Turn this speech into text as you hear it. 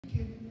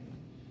kidding me?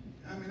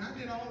 I mean, I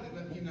did all of it,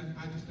 but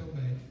I just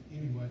obeyed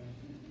anyway.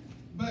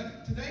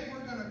 But today we're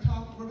going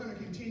to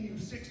continue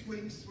 6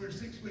 weeks. We're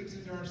 6 weeks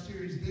into our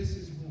series, This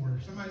is War.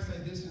 Somebody say,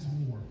 This is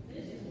War.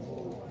 This is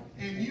war.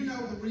 And you know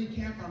the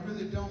recap. I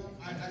really don't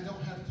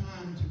have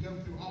time to go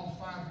through all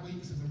 5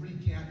 weeks of the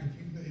recap.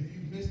 If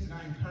you've missed it,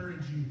 I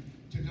encourage you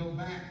to go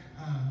back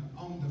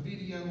on the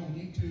video on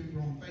YouTube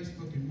or on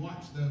Facebook and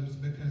watch those,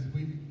 because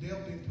we've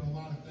delved into a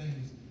lot of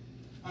things.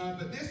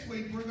 But this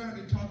week we're going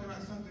to be talking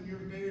about something you're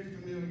very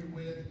familiar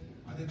with,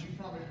 that you've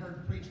probably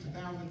heard preached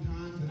 1,000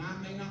 times, and I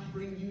may not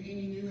bring you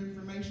any new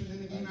information.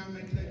 Then again, I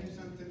may tell you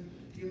something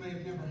you may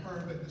have never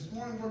heard. But this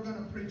morning we're going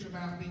to preach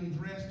about being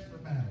dressed for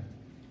battle.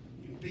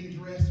 Being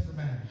dressed for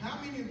battle. How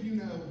many of you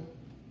know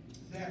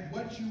that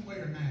what you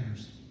wear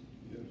matters?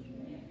 Yes.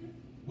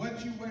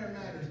 What you wear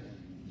matters.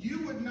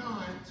 You would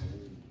not,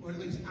 or at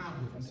least I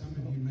wouldn't, some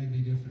of you may be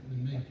different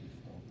than me.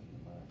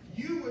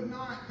 You would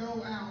not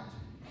go out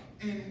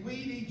and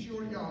weed eat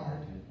your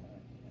yard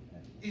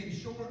in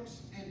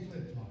shorts and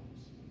flip-flops.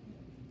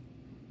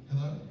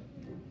 Hello?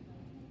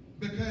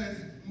 Because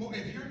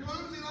if you're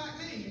clumsy like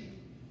me,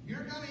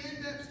 you're going to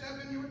end up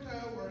stubbing your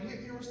toe or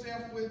hitting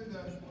yourself with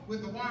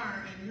the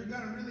wire, and you're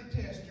going to really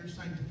test your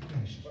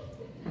sanctification.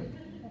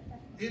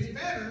 It's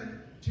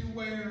better to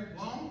wear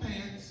long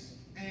pants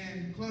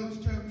and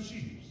closed-toed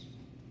shoes.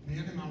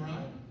 Man, am I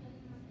right?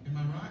 Am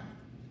I right?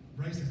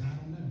 Ray says, I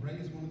don't know. Ray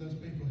is one of those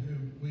people who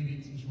weed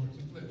eats in shorts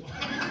and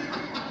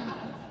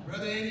flip-flops.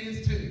 Brother Eddie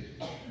is too.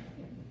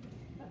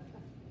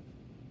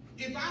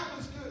 If I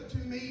was to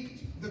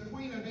meet the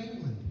Queen of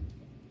England,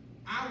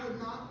 I would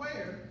not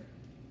wear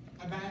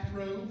a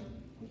bathrobe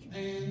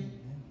and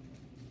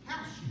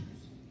house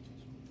shoes.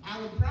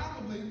 I would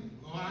probably,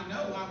 I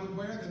know I would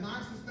wear the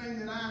nicest thing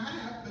that I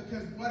have,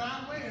 because what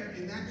I wear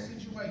in that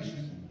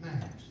situation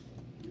matters.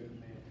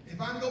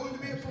 If I'm going to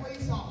be a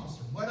police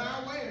officer, what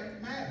I wear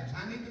matters.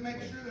 I need to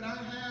make sure that I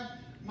have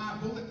my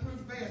bulletproof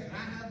vest, that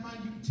I have my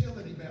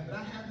utility belt, that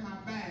I have my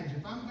badge.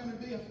 If I'm going to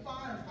be a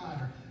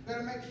firefighter, I've got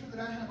to make sure that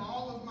I have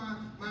all of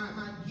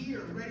my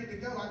gear ready to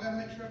go. I've got to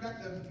make sure I've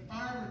got the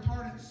fire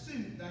retardant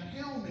suit, the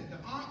helmet,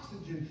 the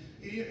oxygen.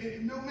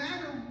 No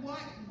matter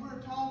what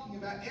we're talking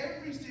about,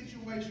 every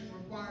situation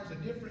requires a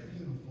different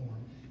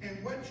uniform.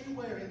 And what you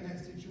wear in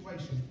that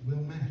situation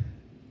will matter.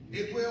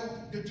 It will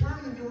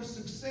determine your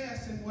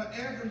success in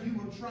whatever you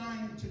are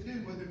trying to do,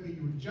 whether it be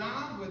your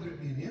job, whether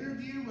it be an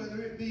interview,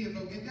 whether it be it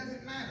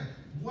doesn't matter.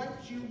 What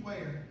you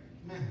wear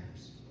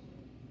matters.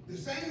 The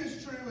same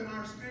is true in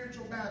our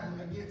spiritual battle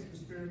against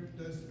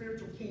the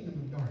spiritual kingdom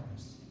of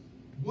darkness.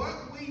 What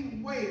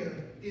we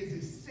wear is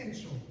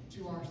essential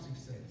to our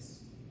success.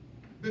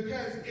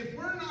 Because if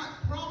we're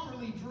not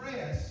properly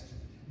dressed,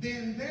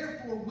 then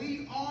therefore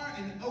we are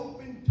an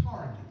open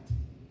target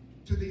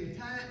to the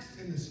attacks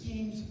and the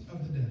schemes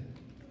of the devil.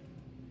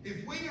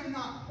 If we are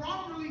not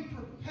properly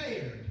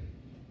prepared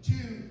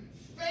to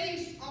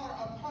face our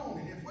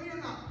opponent, if we are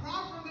not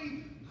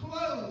properly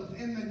clothed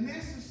in the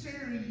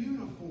necessary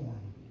uniform,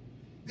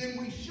 then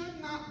we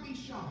should not be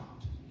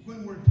shocked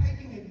when we're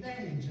taken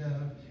advantage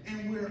of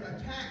and we're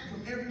attacked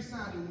from every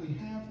side and we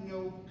have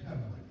no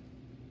covering.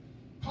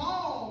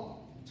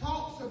 Paul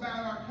talks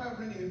about our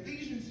covering in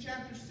Ephesians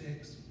chapter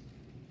 6,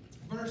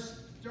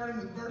 starting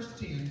with verse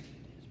 10.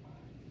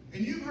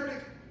 And you've heard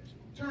it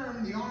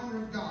termed the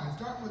armor of God.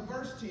 Starting with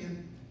verse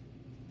 10.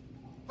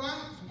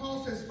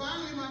 Paul says,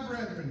 finally, my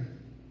brethren,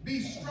 be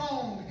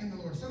strong in the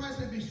Lord. Somebody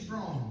say, be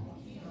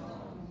strong.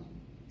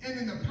 And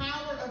in the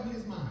power of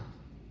his might.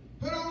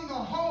 Put on the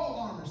whole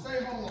armor.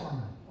 Say whole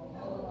armor.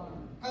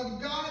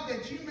 Of God,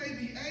 that you may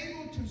be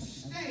able to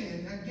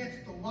stand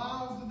against the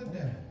wiles of the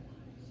devil.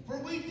 For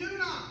we do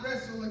not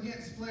wrestle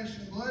against flesh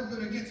and blood,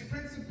 but against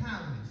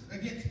principalities,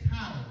 against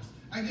powers,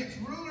 against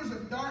rulers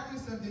of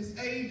darkness of this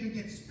age,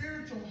 against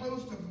spiritual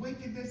hosts of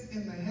wickedness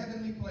in the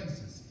heavenly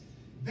places.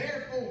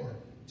 Therefore,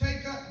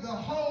 take up the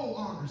whole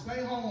armor.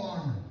 Say whole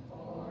armor.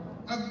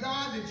 Of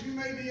God, that you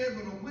may be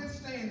able to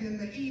withstand in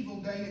the evil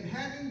day, and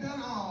having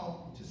done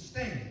all, to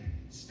stand.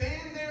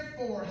 Stand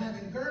therefore,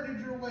 having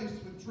girded your waist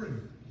with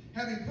truth,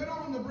 having put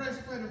on the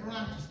breastplate of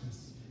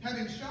righteousness,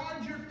 having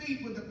shod your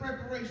feet with the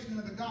preparation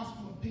of the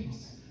gospel of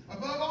peace.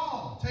 Above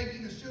all,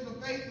 taking the shield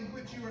of faith with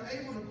which you are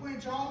able to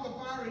quench all the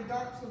fiery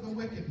darts of the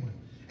wicked one,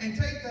 and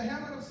take the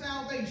helmet of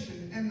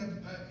salvation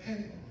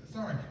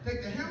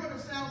take the helmet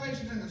of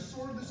salvation and the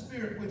sword of the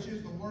Spirit, which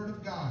is the word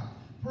of God.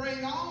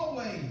 Praying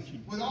always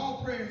with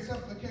all prayer and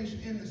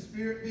supplication in the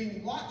Spirit,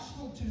 being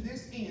watchful to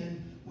this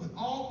end with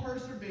all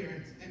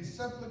perseverance and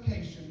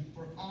supplication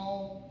for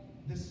all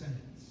the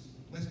saints.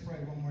 Let's pray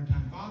one more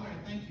time. Father,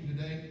 I thank you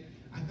today.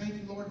 I thank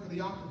you, Lord, for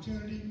the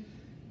opportunity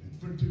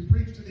to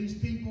preach to these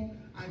people.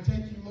 I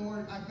thank you,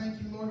 Lord,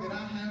 that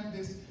I have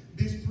this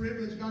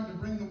privilege, God, to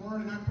bring the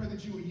word, and I pray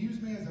that you will use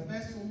me as a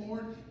vessel,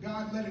 Lord.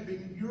 God, let it be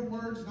your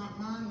words, not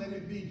mine. Let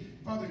it be,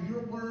 Father,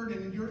 your word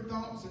and your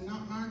thoughts and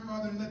not mine,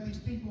 Father, and let these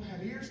people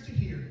have ears to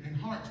hear and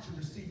hearts to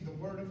receive the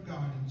word of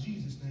God. In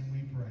Jesus' name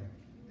we pray.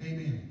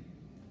 Amen.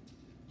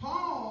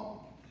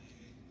 Paul,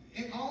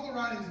 and all the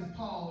writings of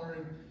Paul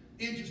are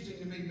interesting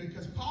to me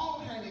because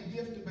Paul had a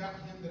gift about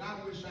him that I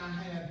wish I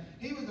had.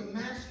 He was a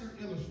master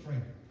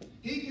illustrator.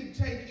 He could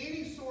take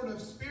any sort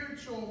of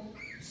spiritual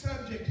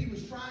subject he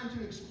was trying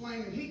to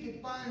explain, and he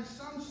could find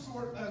some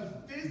sort of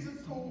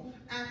physical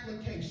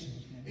application.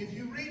 If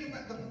you read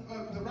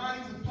about the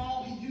writings of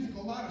Paul, he uses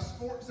a lot of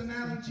sports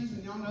analogies,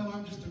 and y'all know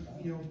I'm just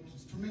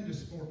a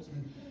tremendous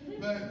sportsman.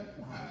 But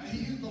he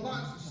used a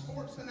lot of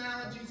sports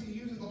analogies. He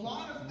uses a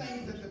lot of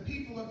things that the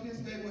people of his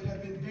day would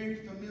have been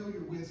very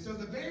familiar with. So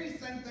the very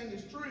same thing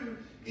is true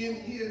in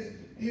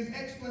his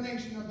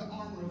explanation of the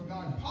armor of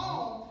God.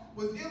 Paul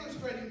was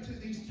illustrating to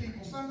these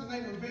people something they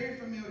were very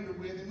familiar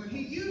with. And when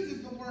he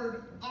uses the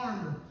word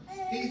armor,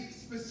 he's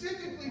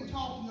specifically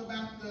talking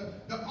about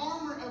the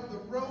armor of the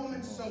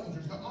Roman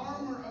soldiers, the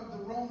armor of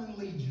the Roman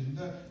legion.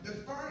 The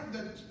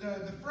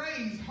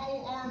phrase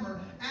whole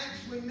armor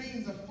actually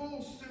means a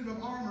full suit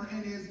of armor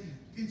and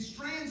it's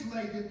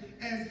translated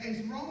as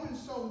a Roman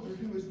soldier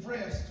who is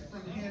dressed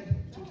from head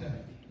to toe.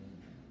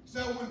 So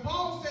when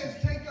Paul says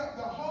take up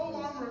the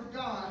whole armor of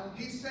God,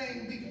 he's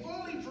saying be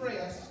fully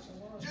dressed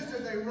just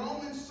as a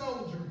Roman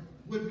soldier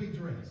would be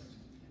dressed.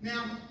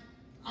 Now,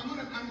 I'm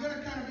gonna kind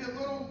of be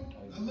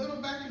a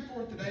little back and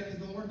forth today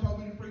because the Lord told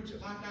me to preach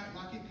it like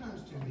it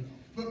comes to me.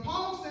 But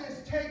Paul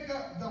says take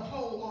up the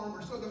whole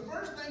armor. So the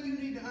first thing you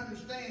need to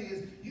understand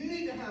is you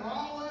need to have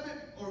all of it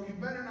or you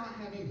better not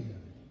have any of it.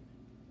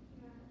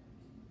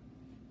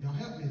 Y'all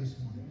help me this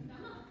morning.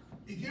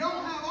 If you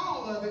don't have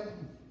all of it,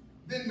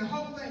 then the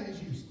whole thing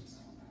is useless.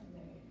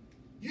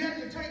 You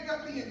have to take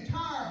up the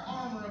entire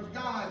armor of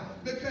God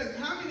because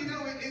how many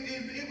know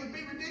it would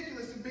be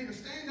ridiculous of me to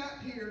stand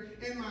up here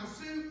in my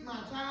suit, my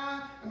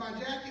tie, and my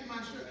jacket,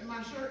 my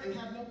shirt, and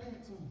have no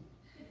pants on.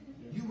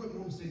 You wouldn't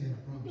want to see that,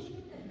 I promise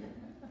you.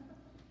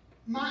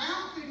 My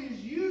outfit is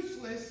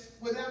useless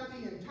without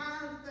the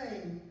entire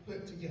thing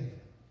put together.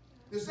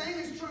 The same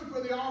is true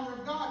for the armor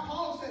of God.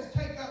 Paul says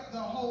take up the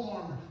whole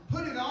armor.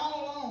 Put it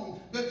all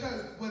on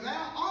because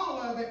without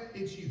all of it,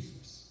 it's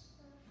useless.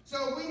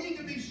 So we need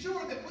to be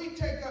sure that we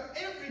take up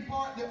every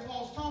part that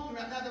Paul's talking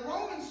about. Now the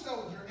Roman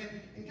soldier,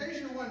 and in case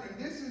you're wondering,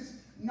 this is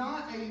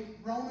not a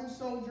Roman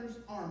soldier's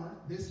armor.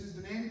 This is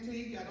an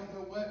antique. I don't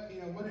know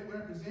what it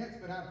represents,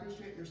 but I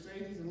appreciate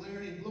Mercedes and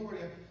Larry and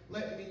Gloria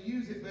letting me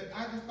use it. But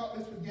I just thought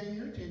this would gain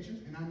your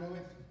attention, and I know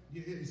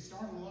it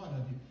startled a lot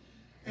of you.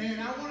 And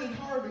I wanted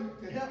Harvey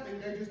to help me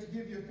there just to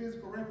give you a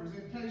physical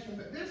representation.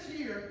 But this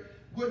here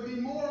would be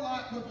more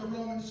like what the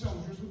Roman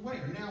soldiers would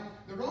wear. Now,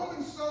 the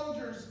Roman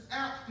soldiers'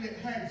 outfit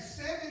had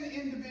 7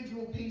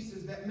 individual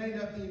pieces that made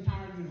up the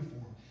entire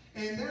uniform.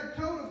 And their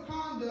code of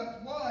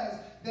conduct was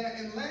that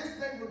unless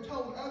they were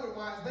told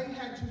otherwise, they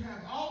had to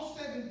have all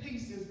 7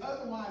 pieces,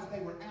 otherwise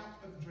they were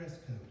out of dress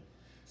code.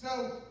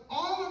 So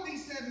all of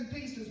these 7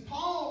 pieces,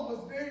 Paul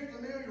was very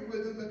familiar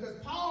with them because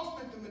Paul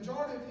spent the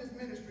majority of his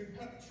ministry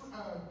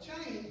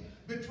chained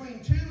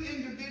between 2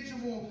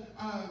 individual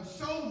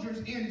soldiers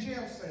in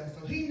jail cells.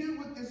 So he knew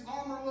what this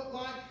armor looked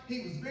like.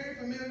 He was very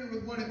familiar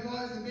with what it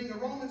was. And being a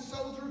Roman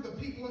soldier, the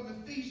people of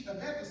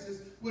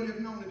Ephesus would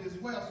have known it as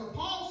well. So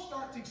Paul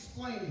starts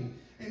explaining.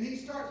 And he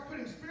starts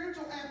putting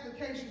spiritual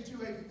application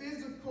to a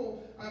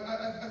physical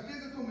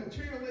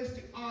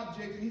materialistic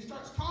object. And he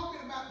starts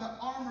talking about the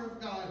armor of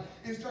God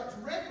and starts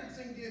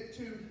referencing it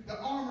to the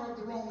armor of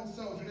the Roman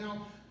soldier.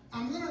 Now,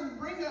 I'm going to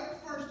bring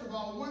up, first of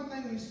all, one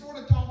thing we sort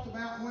of talked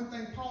about, one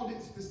thing Paul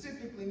didn't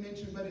specifically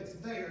mention, but it's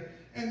there.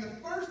 And the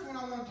first one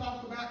I want to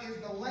talk about is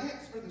the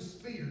lance or the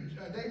spear.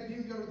 David, you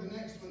can go to the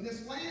next one.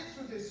 This lance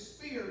or this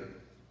spear,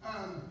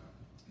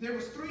 there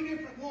was 3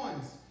 different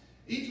ones.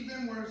 Each of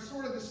them were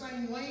sort of the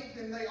same length,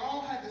 and they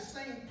all had the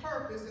same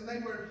purpose, and they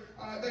were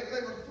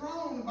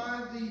thrown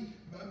by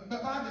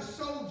the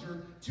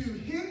soldier to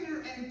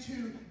hinder and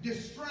to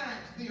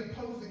distract the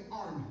opposing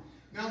army.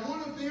 Now, one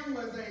of them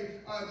was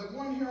the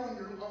one here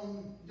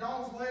on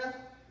y'all's left.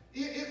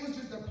 It was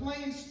just a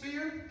plain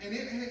spear, and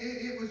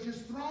it was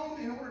just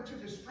thrown in order to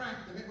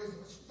distract them. It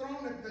was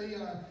thrown at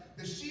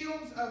the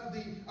shields of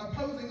the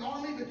opposing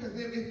army because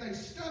if they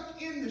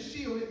stuck in the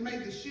shield, it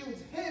made the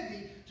shields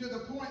heavy to the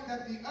point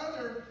that the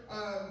other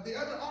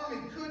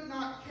army could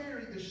not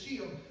carry the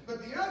shield.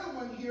 But the other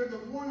one here, the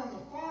one on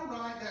the far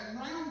right, that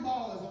round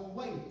ball is a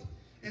weight.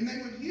 And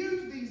they would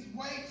use these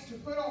weights to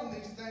put on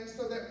these things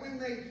so that when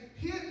they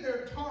hit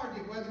their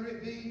target, whether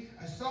it be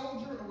a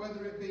soldier or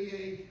whether it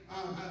be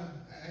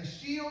a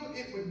shield,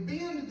 it would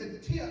bend the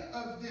tip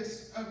of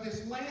this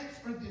lance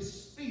or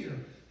this spear.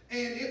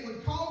 And it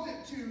would cause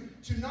it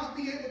to not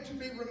be able to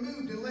be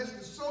removed unless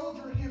the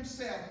soldier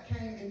himself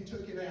came and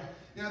took it out.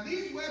 Now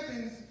these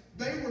weapons,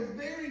 they were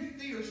very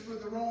fierce for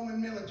the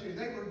Roman military.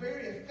 They were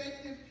very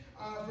effective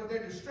for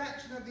their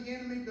distraction of the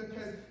enemy,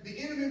 because the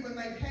enemy, when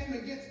they came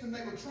against them,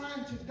 they were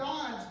trying to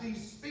dodge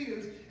these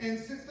spears, and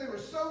since they were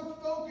so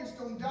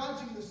focused on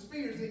dodging the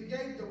spears, it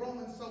gave the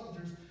Roman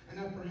soldiers an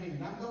upper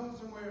hand. I'm going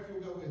somewhere if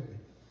you'll go with me.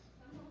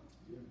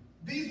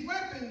 These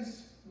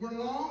weapons were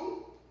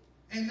long,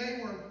 and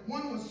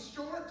one was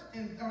short,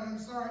 and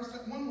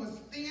one was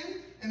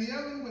thin, and the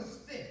other one was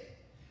thick.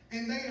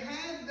 And they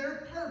had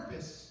their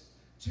purpose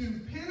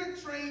to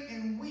penetrate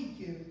and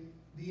weaken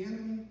the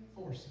enemy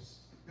forces.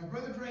 Now,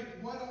 Brother Drake,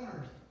 what on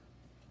earth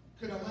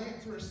could a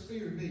lance or a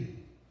spear be?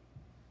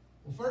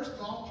 Well, first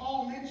of all,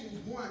 Paul mentions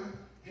one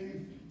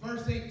in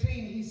verse 18.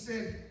 He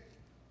said,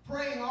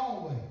 praying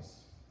always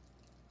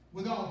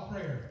with all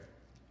prayer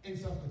and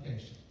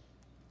supplication.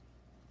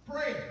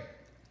 Prayer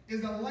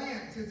is a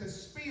lance, is a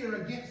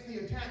spear against the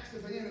attacks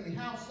of the enemy.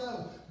 How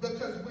so?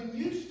 Because when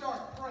you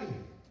start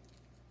praying,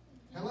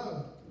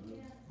 hello?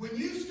 When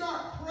you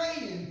start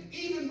praying,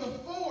 even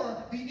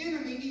before the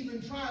enemy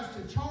even tries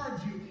to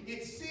charge you,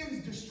 it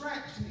sends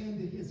distraction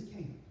into his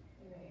camp.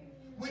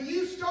 When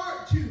you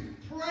start to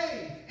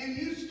pray and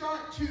you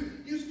start to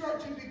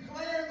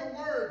declare the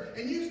word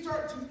and you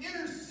start to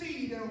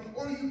intercede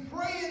or you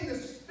pray in the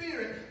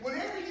Spirit,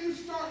 whenever you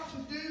start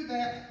to do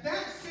that,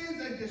 that sends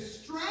a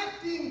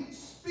distracting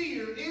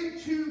spear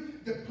into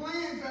the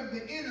plans of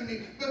the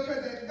enemy, because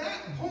at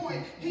that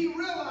point he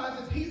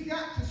realizes he's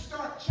got to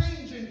start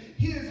changing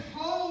his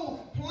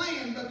whole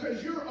plan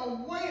because you're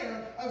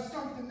aware of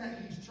something that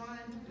he's trying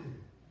to do.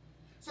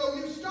 So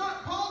you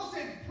start, Paul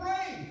said,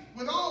 pray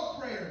with all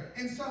prayer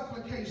and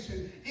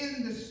supplication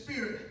in the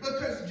Spirit.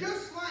 Because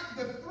just like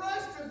the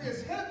thrust of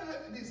this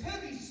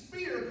heavy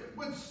spear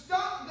would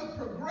stop the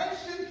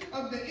progression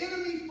of the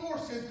enemy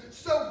forces,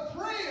 so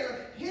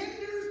prayer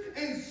hinders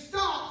and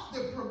stops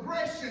the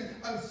progression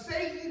of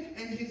Satan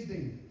and his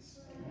demons.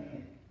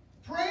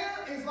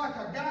 Prayer is like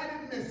a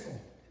guided missile.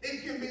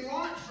 It can be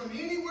launched from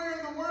anywhere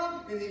in the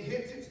world and it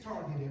hits its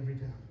target every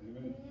time.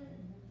 Amen.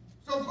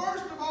 So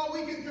first of all,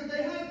 because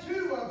they had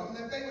two of them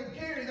that they would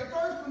carry. The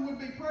first one would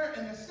be prayer,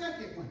 and the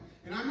second one,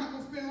 and I'm not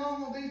going to spend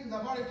long on these because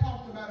I've already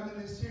talked about them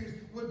in this series,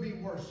 would be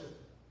worship.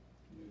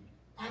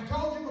 I've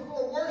told you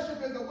before,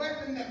 worship is a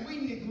weapon that we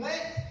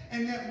neglect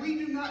and that we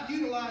do not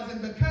utilize,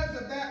 and because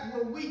of that,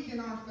 we're weak in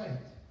our faith.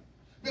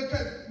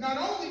 Because not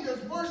only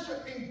does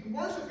worship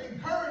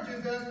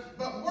encourages us,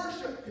 but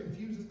worship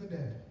confuses the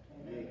devil.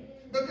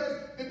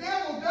 Because the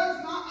devil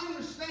does not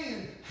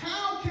understand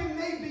how can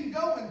they be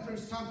going through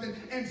something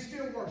and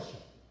still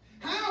worship.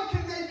 How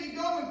can they be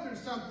going through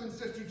something,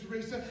 Sister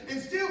Teresa, and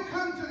still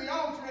come to the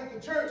altar at the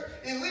church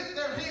and lift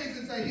their hands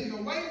and say, he's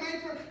a way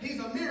maker,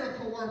 he's a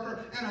miracle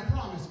worker, and a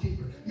promise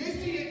keeper.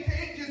 Misty,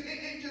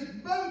 it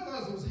just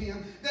bumfuzzles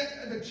him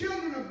that the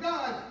children of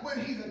God, when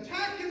he's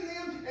attacking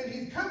them and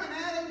he's coming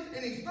at them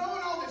and he's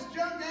throwing all this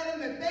junk at them,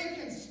 that they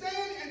can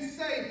stand and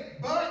say,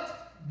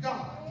 but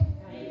God.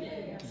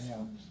 Amen.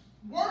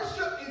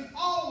 Worship is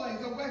always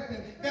a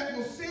weapon that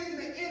will send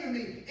the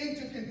enemy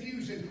into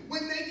confusion.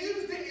 When they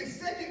used it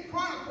in 2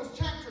 Chronicles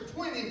chapter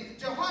 20,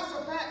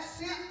 Jehoshaphat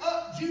sent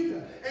up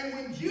Judah. And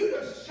when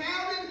Judah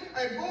shouted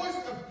a voice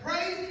of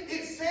praise,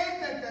 it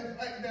said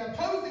that the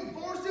opposing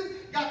forces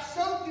got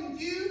so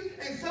confused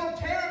and so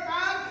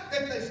terrified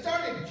that they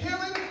started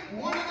killing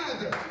one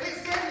another. It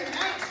said in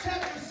Acts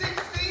chapter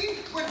 16,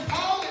 when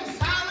Paul and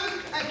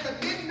Silas at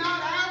the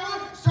midnight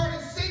hour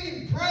started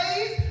singing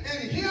praise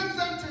and hymns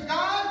unto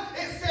God,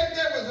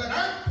 there was an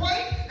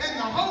earthquake, and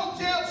the whole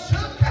jail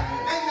shook,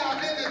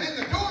 and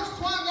the doors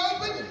swung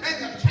open, and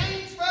the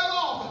chains fell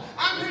off.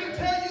 I'm here to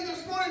tell you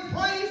this morning,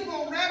 praise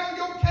will rattle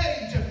your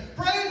cage.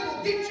 Praise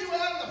will get you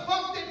out of the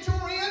funk that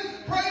you're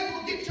in. Praise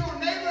will get your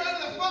neighbor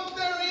out of the funk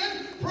they're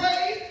in.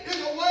 Praise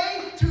is a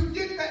way to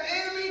get the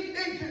enemy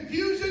in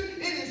confusion.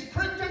 It is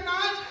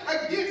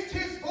kryptonite against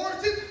his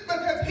forces,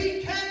 because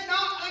he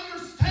cannot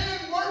understand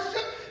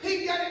worship.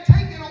 He got it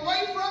taken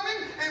away from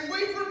him, and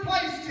we've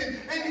replaced him,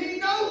 and he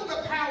knows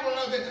the power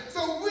of it.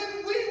 So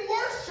when we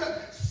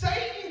worship,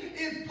 Satan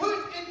is put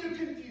into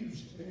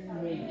confusion.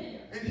 Amen.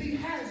 And he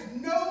has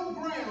no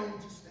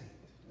ground to stand.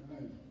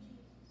 Amen.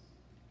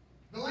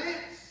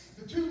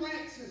 The two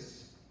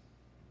lances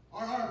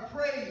are our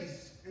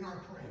praise and our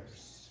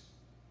prayers.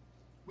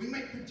 We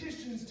make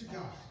petitions to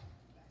God.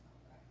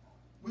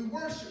 We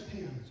worship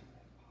him.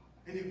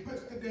 And it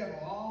puts the devil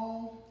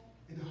all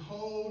in a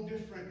whole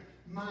different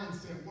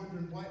mindset,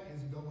 wondering what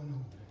is going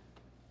on.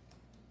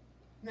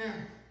 Now,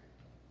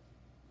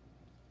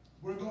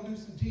 we're going to do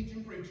some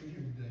teaching, preaching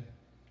here today.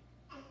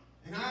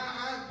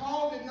 And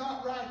Paul did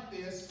not write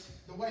this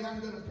the way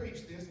I'm going to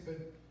preach this, but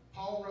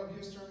Paul wrote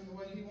his sermon the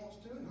way he wants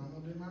to, and I'm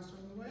going to do my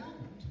sermon the way I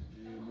want to.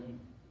 Amen.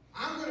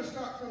 I'm going to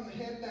start from the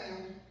head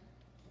down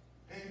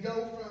and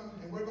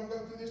we're going to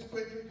go through this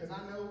quickly because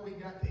I know we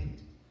got to eat.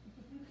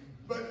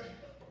 But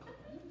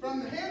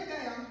from the head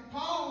down,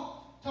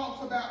 Paul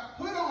talks about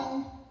put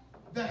on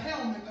the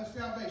helmet of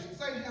salvation.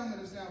 Say helmet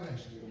of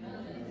salvation.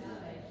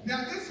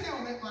 Now this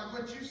helmet, like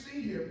what you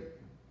see here,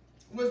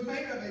 was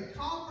made of a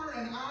copper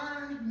and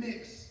iron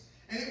mix,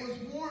 and it was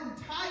worn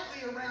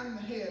tightly around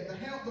the head.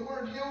 The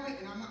word helmet,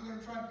 and I'm not going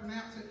to try to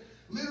pronounce it,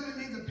 literally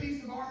means a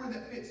piece of armor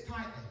that fits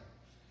tightly.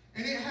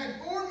 And it had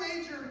four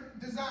major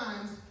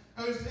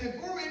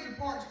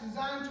parts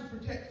designed to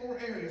protect four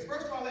areas.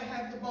 First of all, they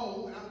had the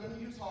bowl, and I'm going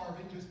to use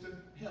Harvey just to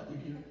help me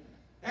here.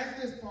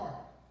 That's this part.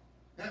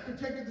 That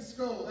protected the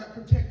skull. That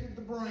protected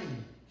the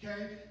brain.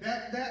 Okay?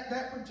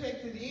 That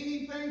protected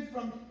anything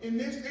in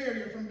this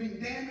area from being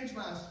damaged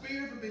by a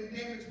spear, from being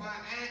damaged by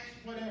an axe,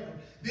 whatever.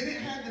 Then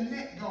it had the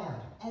neck guard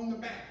on the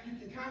back. You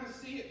can kind of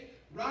see it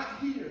right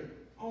here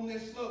on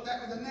this slope.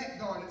 That was a neck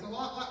guard. It's a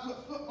lot like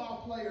what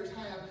football players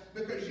have,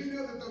 because you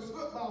know that those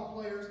football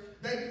players,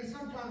 they can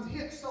sometimes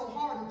hit so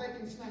hard that they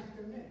can snap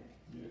their neck.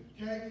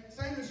 Okay?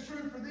 Same is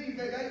true for these.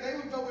 They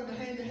would go into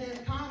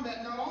hand-to-hand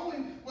combat. Not only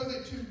was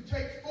it to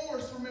take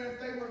force from it if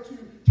they were to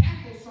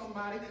tackle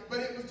somebody, but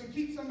it was to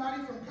keep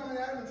somebody from coming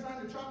at them and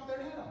trying to chop their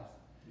head off.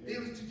 It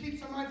was to keep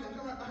somebody from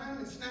coming up behind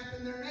them and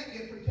snapping their neck.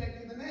 It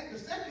protected the neck. The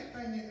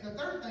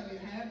third thing it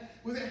had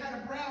was it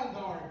had a brow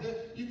guard.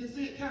 You can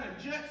see it kind of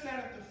juts out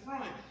at the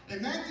front.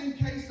 And that's in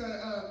case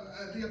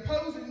the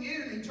opposing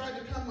enemy tried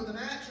to come with an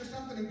axe or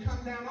something and come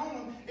down on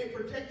them. It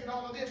protected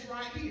all of this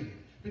right here.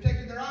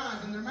 Protected their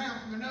eyes and their mouth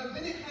and their nose.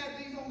 Then it had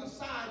these on the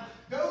side.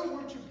 Those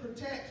were to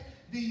protect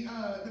they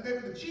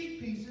were the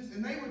cheek pieces,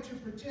 and they were to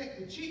protect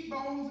the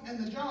cheekbones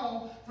and the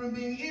jaw from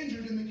being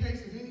injured in the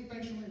case of any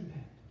facial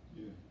impact.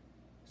 Yeah.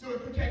 So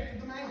it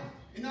protected the mouth.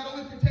 It not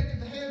only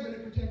protected the head, but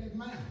it protected the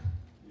mouth.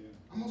 Yeah.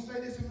 I'm going to say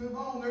this and move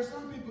on. There's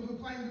some people who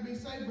claim to be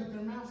saved, but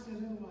their mouth says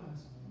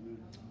otherwise.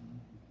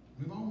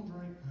 Move on,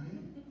 Drake.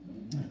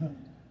 I am.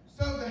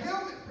 So the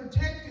helmet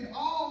protected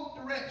all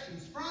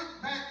directions, front,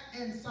 back,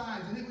 and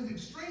sides, and it was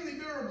extremely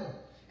durable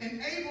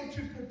and able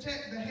to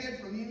protect the head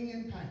from any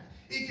impact.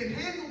 It could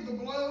handle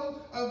the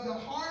blow of the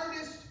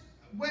hardest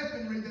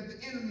weaponry that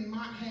the enemy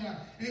might have,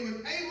 and it was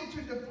able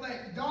to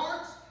deflect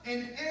darts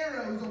and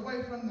arrows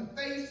away from the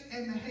face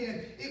and the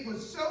head. It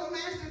was so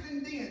massive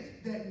and dense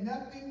that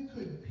nothing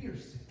could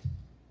pierce it.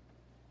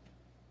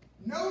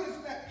 Notice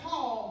that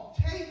Paul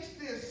takes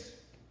this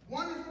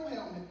wonderful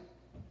helmet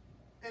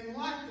and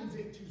likens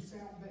it to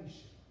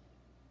salvation.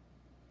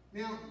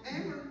 Now,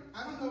 Amber,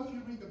 I don't know if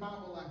you read the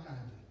Bible like I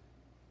do,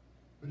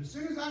 but as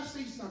soon as I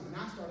see something,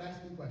 I start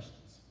asking questions.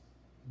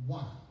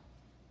 Why?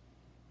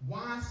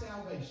 Why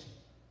salvation?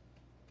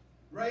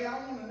 Ray,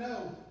 I want to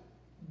know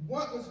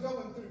what was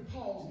going through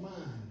Paul's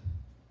mind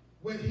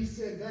when he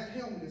said that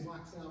helmet is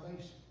like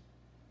salvation.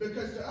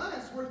 Because to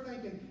us, we're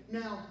thinking,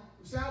 now,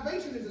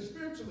 salvation is a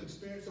spiritual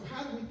experience, so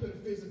how do we put a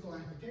physical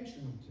application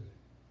onto it?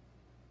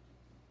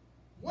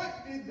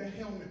 What did the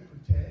helmet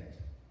protect?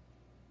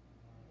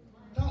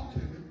 Talk to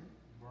me.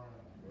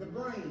 The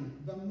brain,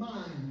 the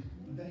mind,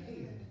 the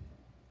head.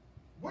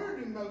 Where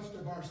do most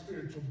of our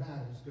spiritual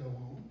battles go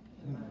on?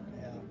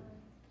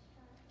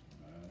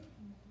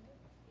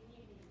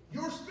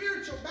 Your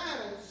spiritual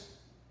battles,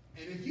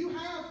 and if you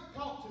have,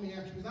 talk to me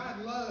after, because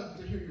I'd love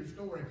to hear your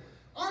story.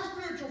 Our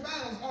spiritual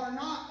battles are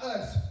not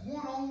us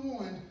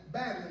one-on-one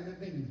battling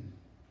a demon.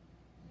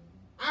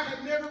 I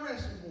have never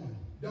wrestled one.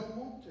 Don't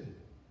want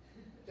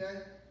to.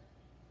 Okay?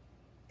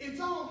 It's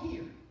all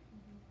here.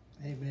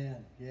 Amen.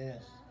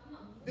 Yes.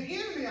 The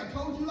enemy, I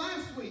told you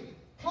last week,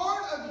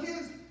 part of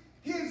his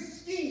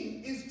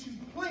scheme is to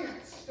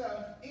plant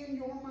stuff in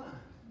your mind.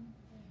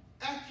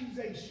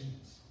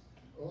 Accusations,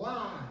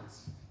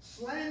 lies,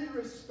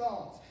 slanderous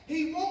thoughts.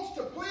 He wants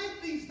to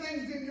plant these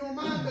things in your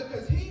mind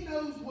because he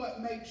knows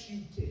what makes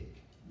you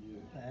tick.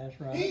 That's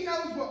right. He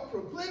knows what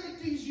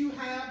proclivities you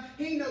have.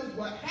 He knows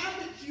what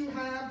habits you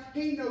have.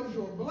 He knows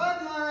your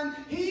bloodline.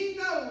 He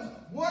knows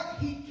what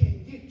he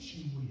can get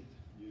you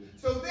with.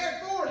 So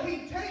therefore,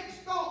 he takes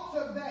thoughts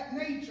of that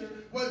nature,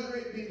 whether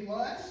it be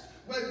lust,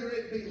 whether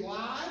it be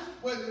lies,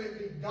 whether it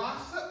be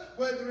gossip,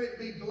 whether it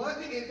be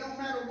gluttony, it don't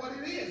matter what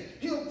it is.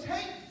 He'll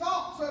take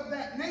thoughts of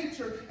that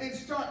nature and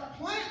start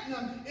planting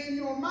them in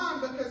your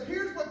mind, because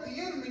here's what the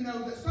enemy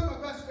knows that some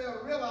of us fail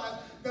to realize.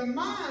 The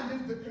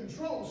mind is the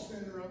control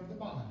center of the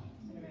body.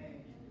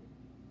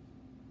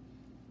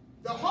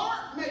 The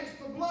heart makes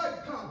the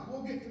blood pump.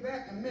 We'll get to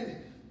that in a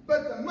minute.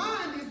 But the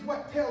mind is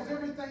what tells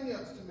everything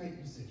else to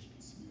make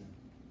decisions.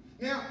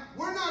 Now,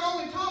 we're not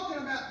only talking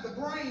about the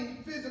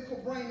brain, physical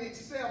brain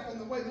itself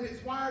and the way that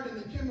it's wired and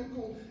the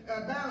chemical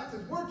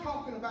balances. We're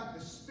talking about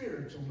the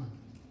spiritual mind.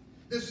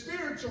 The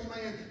spiritual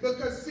man.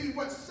 Because, see,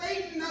 what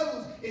Satan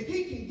knows, if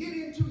he can get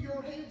into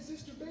your head,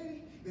 Sister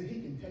Betty, then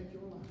he can take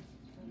your life.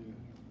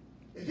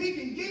 If he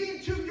can get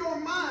into your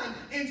mind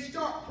and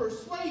start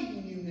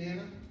persuading you,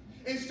 Nana,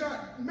 and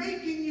start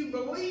making you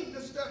believe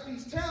the stuff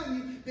he's telling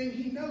you, then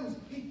he knows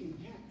he can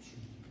capture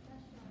you.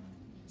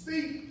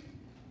 See,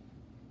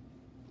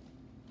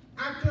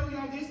 I tell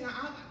y'all this,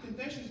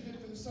 confession is good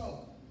for the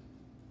soul.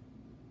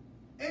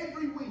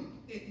 Every week,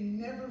 it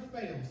never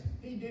fails.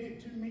 He did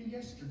it to me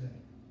yesterday.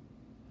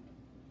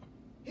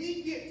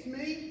 He gets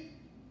me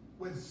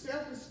with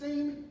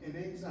self-esteem and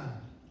anxiety.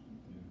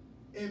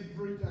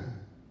 Every time.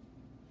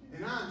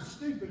 And I'm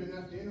stupid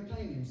enough to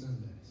entertain him some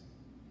days.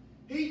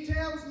 He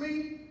tells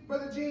me,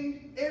 Brother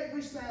Gene,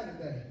 every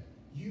Saturday,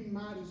 you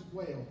might as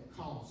well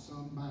call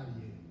somebody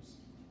else.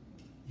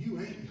 You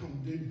ain't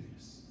going to do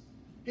this.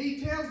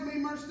 He tells me,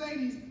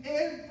 Mercedes,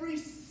 every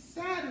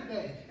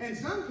Saturday, and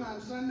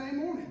sometimes Sunday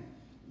morning,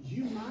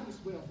 you might as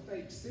well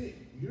fake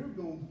sick. You're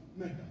going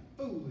to make a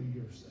fool of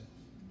yourself.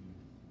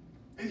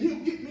 And he'll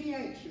get me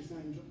anxious,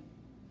 Angel.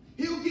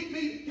 He'll get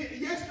me,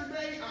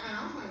 yesterday,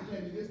 I'm going to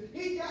tell you this,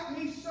 he got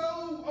me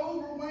so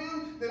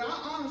overwhelmed that I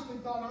honestly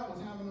thought I was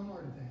having a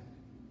heart attack.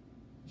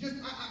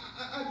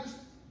 I just,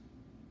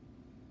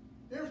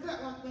 never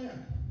felt like that.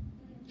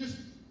 Just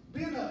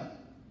being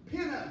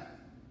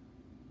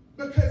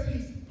because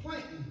he's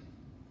planting.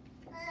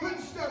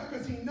 Putting stuff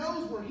because he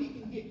knows where he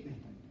can get me.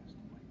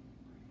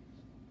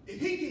 If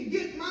he can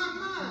get my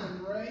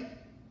mind right,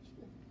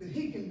 then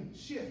he can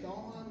shift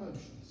all my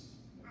emotions.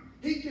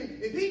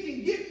 If he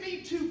can get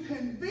me to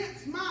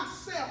convince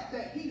myself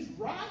that he's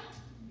right,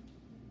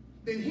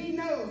 then he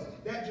knows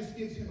that just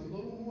gives him a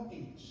little more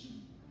inch.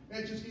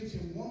 That just gives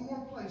him one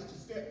more place to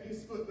step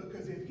his foot,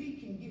 because if he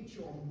can get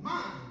your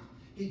mind,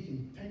 he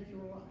can take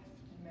your life.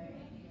 Amen.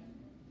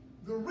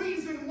 The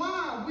reason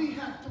why we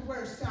have to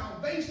wear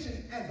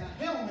salvation as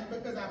a helmet,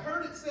 because I've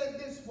heard it said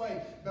this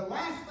way, the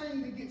last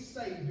thing to get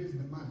saved is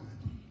the mind.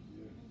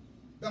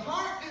 The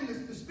heart and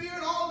the spirit,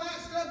 all that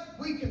stuff,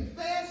 we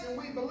confess and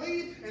we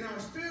believe, and our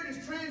spirit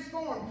is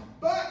transformed.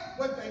 But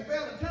what they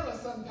fail to tell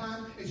us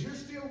sometimes is you're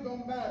still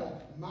going to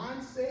battle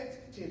mindsets,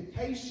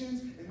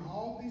 temptations, and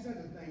all these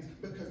other things,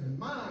 because the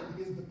mind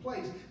is the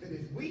place that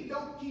if we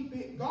don't keep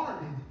it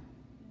guarded,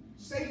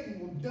 Satan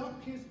will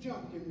dump his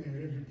junk in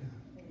there every time.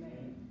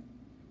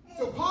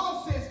 So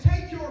Paul says,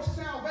 take your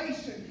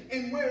salvation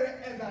and wear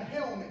it as a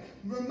helmet.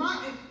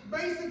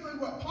 Basically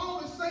what Paul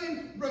is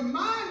saying,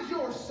 remind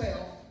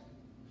yourself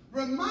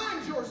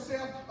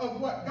of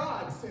what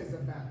God says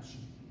about you.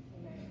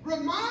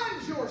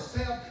 Remind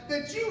yourself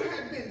that you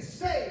have been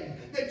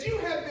saved, that you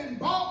have been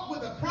bought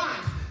with a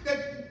price,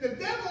 that the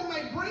devil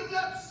may bring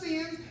up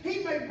sins,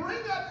 he may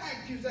bring up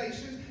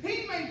accusations,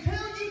 he may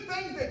tell you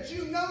things that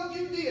you know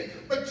you did,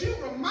 but you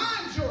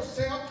remind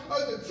yourself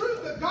of the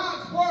truth of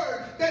God's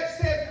word that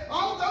says,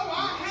 although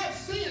I have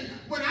sinned,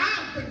 when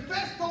I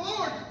confessed the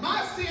Lord,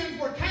 my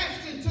sins were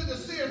cast into the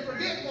sea of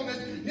forgetfulness,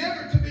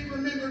 never to be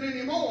remembered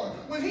anymore.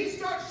 When he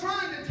starts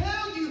trying to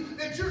tell you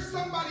that you're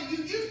somebody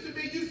you used to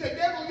be, you say,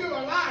 devil, you're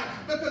a liar,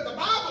 because the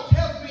Bible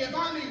tells me if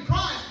I'm in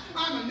Christ,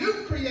 I'm a new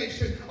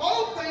creation.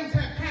 All things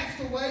have passed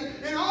away,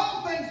 and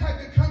all things have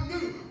become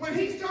new. When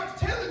he starts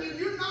telling you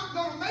you're not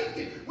going to make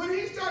it, when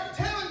he starts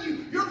telling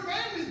you your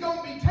family's going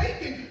to be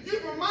taken, you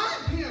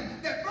remind him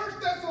that 1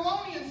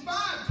 Thessalonians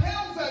 5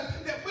 tells us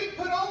that we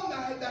put on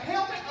the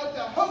helmet of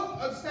the hope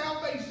of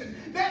salvation.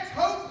 That's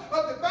hope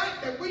of the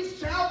fact that we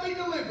shall be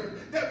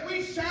delivered, that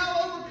we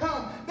shall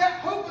overcome. That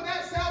hope of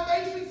that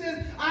salvation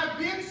says, I've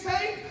been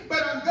saved,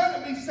 but I'm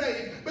going to be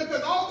saved.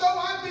 Because although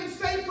I've been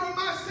saved from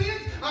my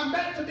sins, I'm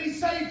about to be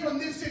saved from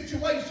this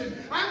situation.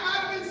 I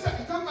might have been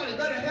saved. Somebody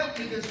better help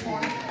me this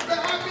morning. But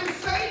I've been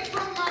saved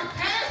from my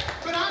past,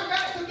 but I'm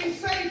about to be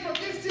saved from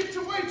this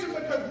situation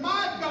because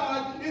my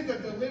God is a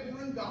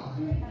delivering God.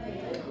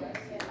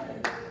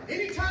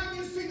 Anytime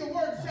you see the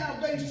word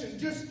salvation,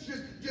 just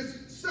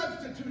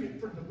substitute it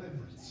for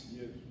deliverance.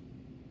 Yes.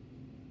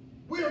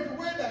 We are to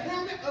wear the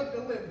helmet of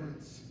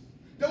deliverance.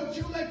 Don't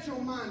you let your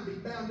mind be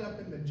bound up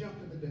in the junk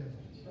of the devil.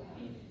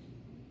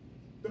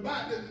 The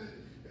Bible,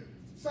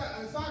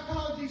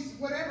 psychology,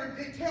 whatever,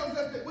 it tells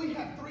us that we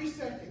have 3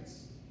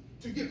 seconds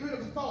to get rid of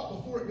a thought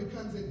before it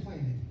becomes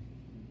implanted.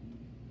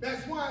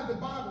 That's why the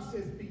Bible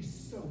says be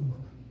sober,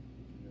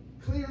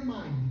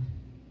 clear-minded,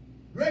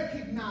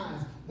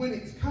 recognize when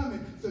it's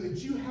coming so that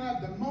you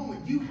have the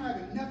moment, you have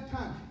enough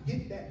time,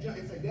 get that junk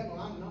and say, devil,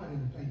 I'm not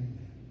entertaining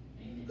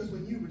that. Because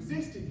when you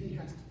resist it, he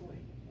has to flee.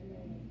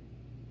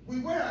 We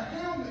wear a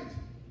helmet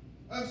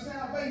of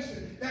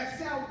salvation. That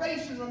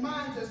salvation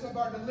reminds us of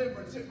our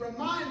deliverance. It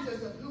reminds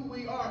us of who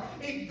we are.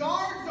 It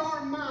guards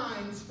our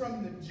minds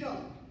from the junk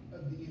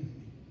of the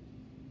enemy.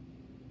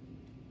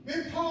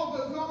 Then Paul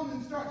goes on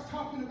and starts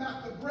talking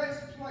about the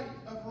breastplate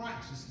of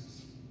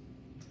righteousness.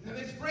 Now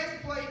this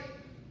breastplate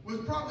was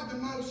probably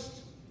the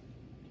most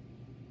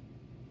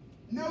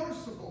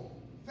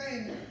noticeable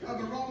thing of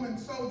a Roman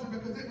soldier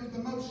because it was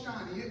the most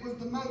shiny. It was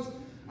the most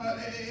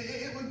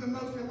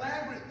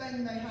elaborate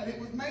thing they had. It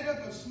was made up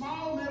of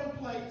small metal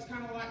plates,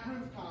 kind of like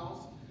roof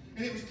tiles,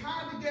 and it was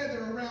tied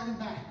together around the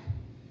back.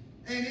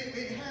 And it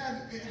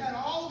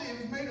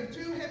was made of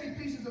 2 heavy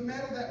pieces of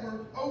metal that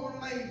were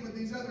overlaid with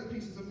these other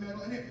pieces of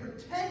metal, and it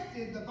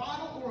protected the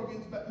vital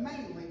organs, but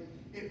mainly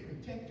it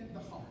protected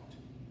the heart.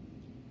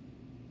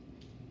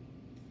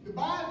 The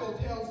Bible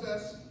tells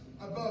us,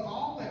 above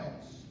all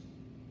else,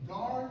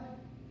 guard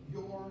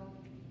your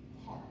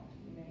heart.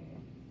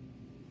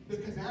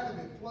 Because out of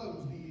it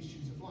flows the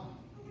issues of life.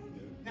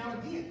 Now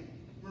again,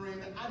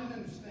 Miranda, I didn't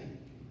understand.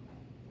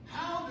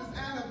 How does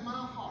out of my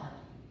heart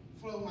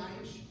flow my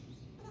issues?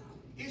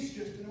 It's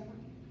just an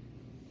organ.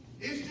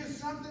 It's just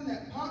something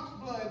that pumps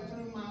blood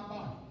through my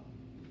body.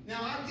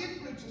 Now, I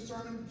did preach a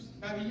sermon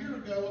about a year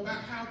ago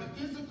about how the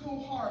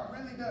physical heart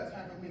really does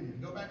have a memory.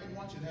 Go back and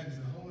watch it. That is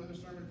a whole other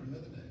sermon for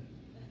another day.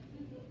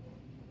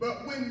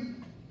 But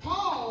when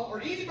Paul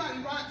or anybody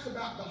writes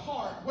about the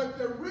heart, what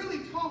they're really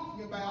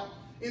talking about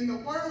in the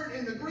word,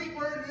 in the Greek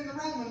word, and in the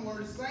Roman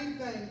word, same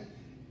thing,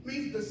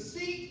 means the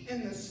seat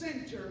and the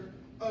center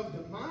of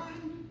the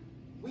mind,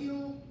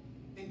 will,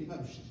 and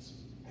emotions.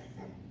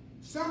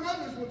 Some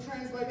others will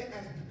translate it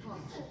as the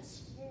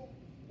conscience,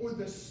 or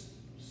the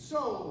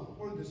soul,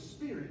 or the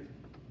spirit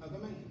of a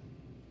man.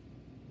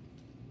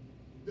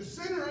 The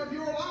center of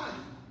your life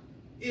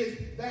is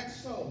that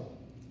soul.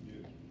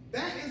 Yeah.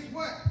 That is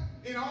what,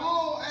 when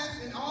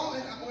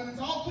it's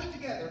all put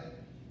together,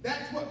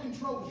 That's what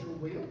controls your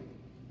will.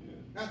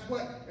 That's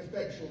what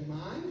affects your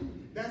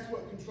mind. That's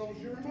what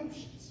controls your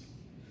emotions.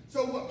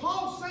 So what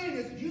Paul's saying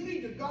is you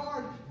need to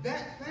guard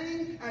that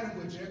thing out of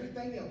which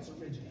everything else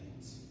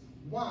originates.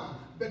 Why?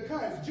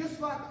 Because just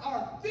like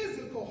our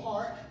physical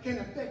heart can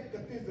affect the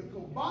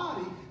physical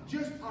body,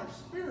 just our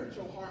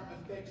spiritual heart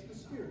affects the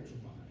spiritual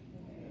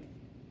body.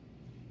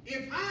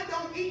 If I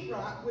don't eat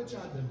right, which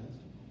I don't,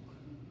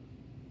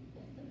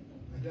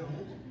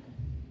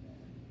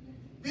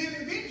 then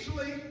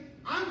eventually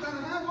I'm going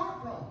to have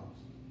heart problems.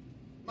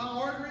 My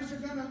arteries are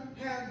going to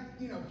have,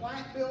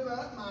 plaque build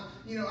up. I'm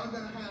going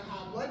to have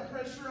high blood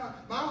pressure.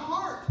 My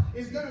heart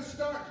is going to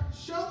start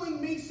showing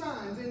me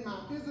signs in my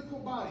physical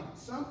body.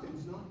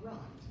 Something's not right.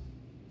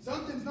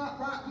 Something's not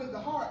right with the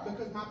heart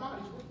because my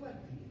body's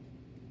reflecting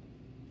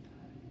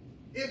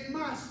it. If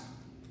my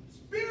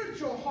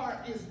spiritual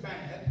heart is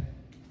bad,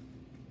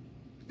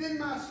 then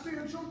my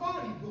spiritual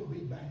body will be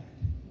bad.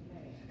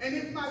 And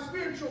if my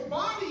spiritual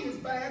body is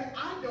bad,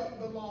 I don't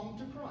belong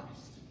to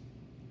Christ.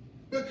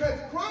 Because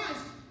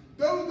Christ,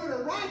 those that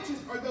are righteous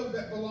are those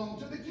that belong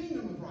to the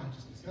kingdom of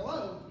righteousness.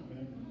 Hello?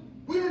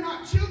 We are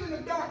not children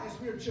of darkness,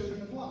 we are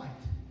children of light.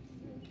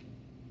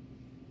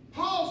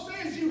 Paul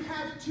says you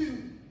have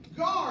to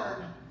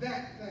guard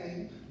that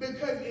thing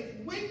because if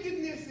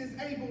wickedness is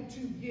able to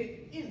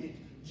get in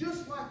it,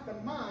 just like the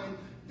mind,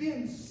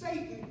 then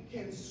Satan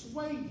can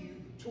sway you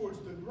towards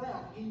the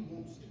route he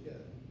wants to go.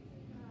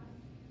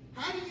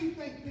 How do you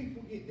think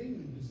people get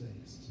demon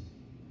possessed?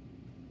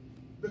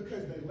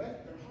 Because they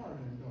left their heart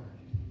unguarded.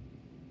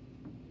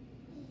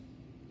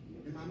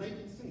 Am I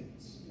making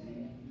sense?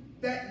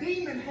 That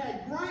demon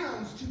had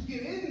grounds to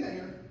get in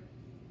there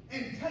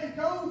and take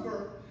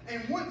over,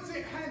 and once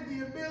it had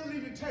the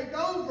ability to take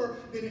over,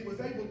 then it was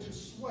able to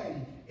sway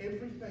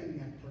everything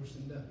that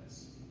person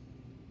does.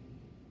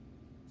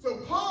 So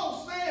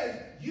Paul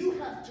says you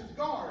have to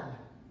guard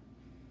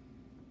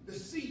the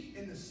seat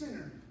and the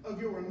center of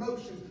your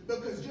emotions,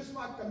 because just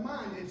like the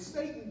mind, if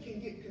Satan can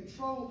get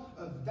control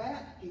of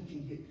that, he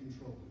can get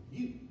control of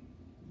you.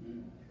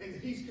 Amen. And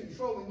if he's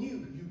controlling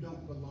you, you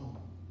don't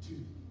belong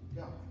to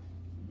God.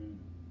 Amen.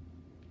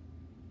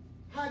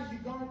 How do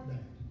you guard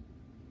that?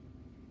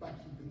 By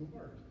keeping the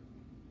word.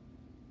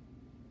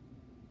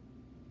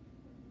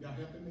 Y'all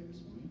helping me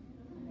this morning?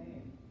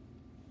 Amen.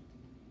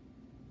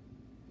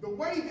 The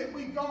way that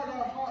we guard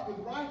our heart with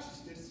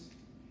righteousness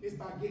is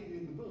by getting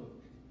in the book.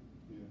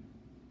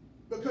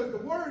 Because the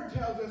Word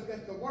tells us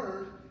that the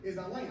Word is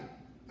a lamp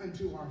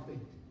unto our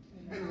feet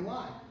and a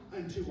light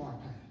unto our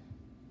path.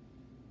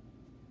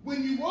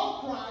 When you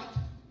walk right,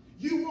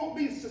 you won't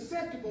be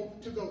susceptible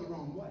to go the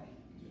wrong way.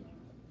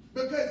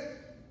 Because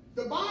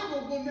the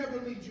Bible will never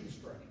lead you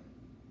astray.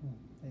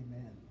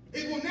 Amen.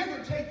 It will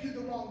never take you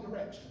the wrong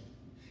direction.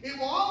 It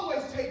will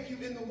always take you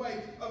in the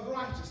way of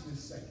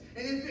righteousness' sake.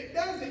 And if it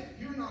doesn't,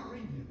 you're not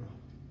reading it right.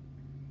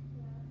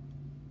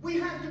 We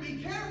have to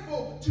be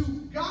careful to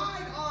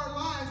guide our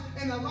lives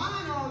and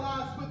align our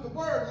lives with the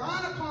Word,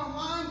 line upon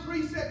line,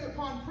 precept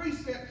upon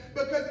precept,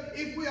 because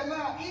if we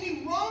allow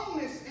any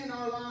wrongness in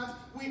our lives,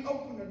 we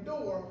open a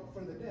door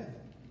for the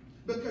devil.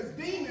 Because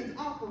demons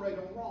operate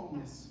on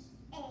wrongness.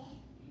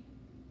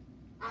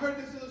 I heard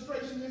this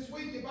illustration this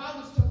week. If I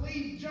was to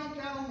leave junk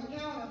out on the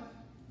counter,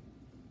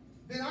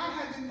 then I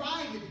have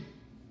invited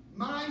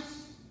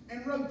mice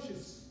and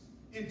roaches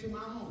into my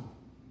home.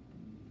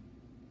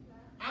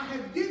 I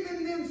have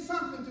given them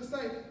something to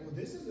say, well,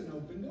 this is an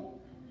open door.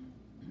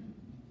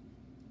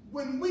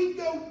 When we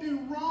go do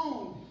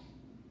wrong,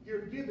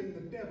 you're giving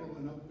the devil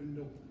an open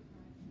door.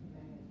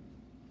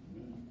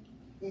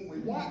 When we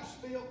watch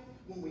filth,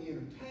 when we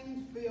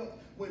entertain filth,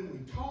 when we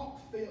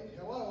talk filth,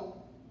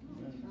 hello.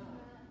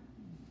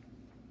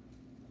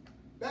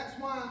 That's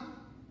why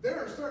there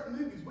are certain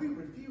movies we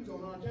refuse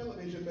on our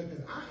television,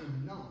 because I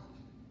am not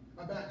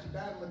about to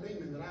battle a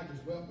demon that I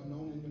just welcomed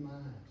on into my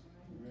house.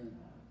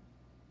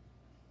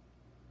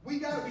 We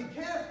got to be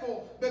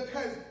careful,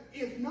 because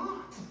if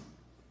not,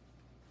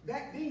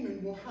 that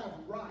demon will have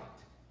right.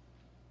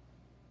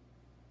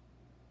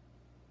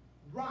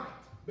 Right,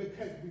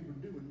 because we were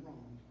doing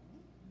wrong.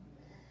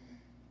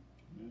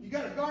 You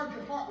got to guard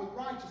your heart with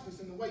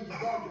righteousness, and the way you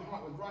guard your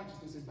heart with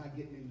righteousness is by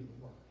getting into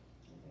the Word.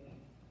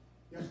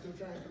 Y'all still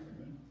tracking?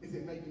 Is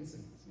it making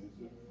sense?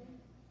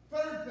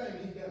 Third thing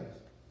he does,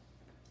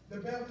 the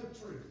belt of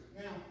truth.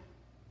 Now,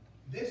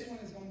 this one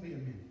is going to be a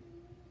minute.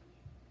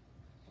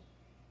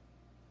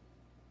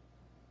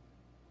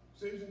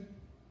 Susan,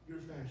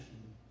 you're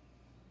fashionable.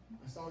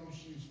 I saw your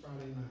shoes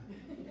Friday night.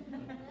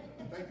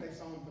 I think they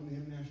saw them from the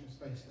International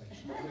Space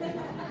Station.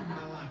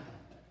 I like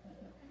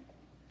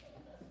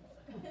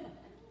them.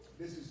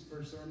 This is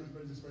for sermon,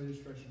 but this is for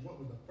illustration. What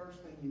was the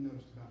first thing you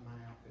noticed about my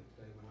outfit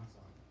today when I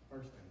saw it?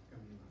 First thing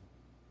come to your mind.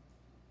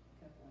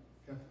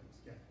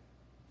 Cufflinks. Okay.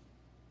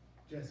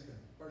 Jessica,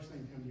 first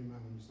thing come to your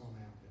mind when you saw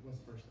my outfit.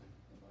 What's the first thing?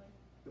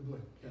 The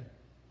blue. Okay.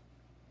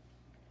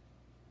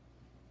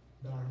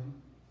 Darling.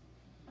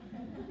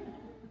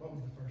 What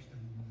was the first thing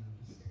you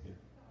noticed?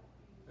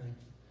 Thank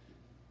you.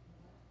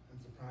 I'm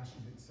surprised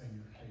you didn't say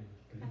your hair.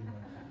 But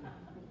anyway.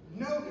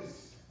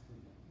 Notice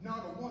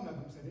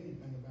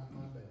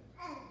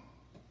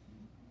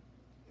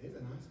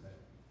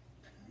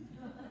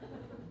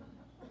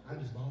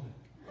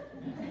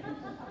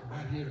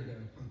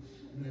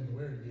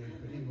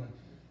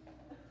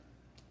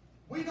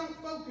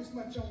focus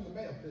much on the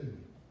belt, do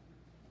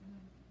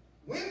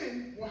we?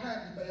 Women will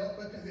have the belt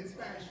because it's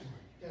fashion.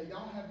 Okay,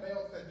 y'all have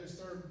belts that just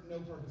serve no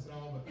purpose at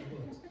all but for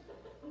looks.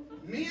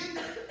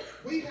 Men,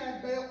 we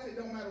have belts that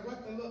don't matter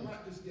what they look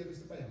like, just give us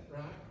a belt,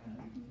 right?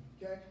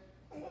 Okay?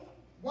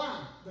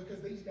 Why?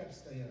 Because these got to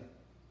stay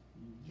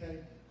up. Okay?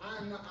 I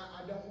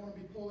don't want to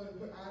be pulling and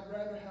putting. I'd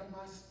rather have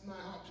my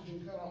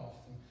oxygen cut off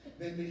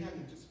than be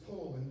having to just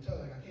pull and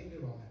tug. I can't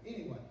do all that.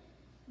 Anyway,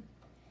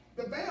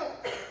 the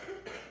belt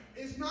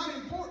is not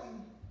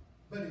important,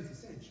 but it's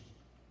essential.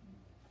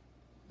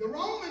 The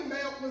Roman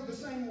belt was the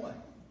same way.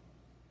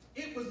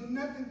 It was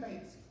nothing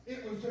fancy.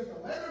 It was just a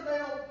leather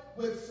belt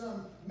with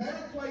some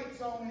metal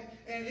plates on it,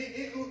 and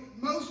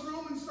most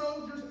Roman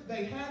soldiers,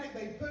 they had it,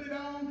 they put it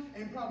on,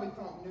 and probably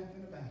thought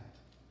nothing about it.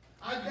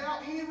 I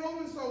doubt any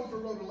Roman soldier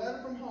wrote a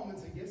letter from home and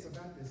said, yes,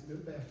 about this new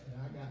belt that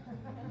I got for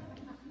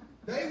you.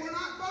 They were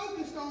not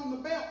focused on the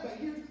belt, but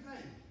here's the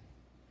thing.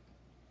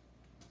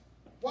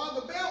 While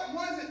the belt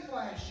wasn't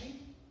flashy,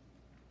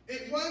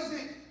 it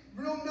wasn't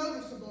real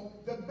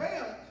noticeable, the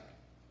belt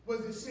was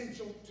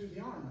essential to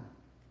the armor.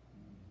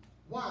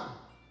 Why?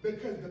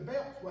 Because the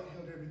belt's what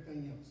held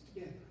everything else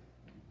together.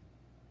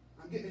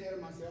 I'm getting ahead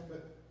of myself,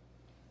 but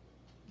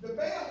the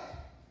belt,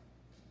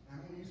 I'm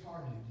going to use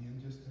Harvey again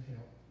just to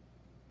help.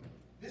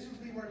 This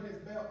would be where his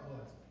belt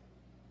was.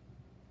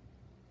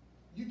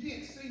 You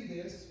can't see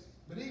this,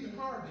 but even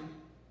Harvey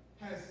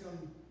has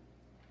some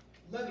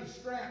leather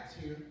straps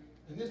here,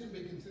 and this would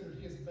be considered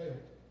his belt.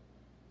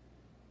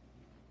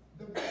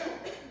 The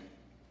belt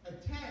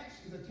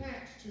is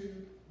attached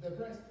to the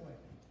breastplate.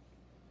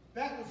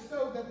 That was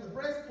so that the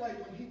breastplate,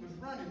 when he was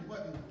running,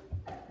 wasn't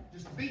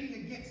just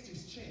beating against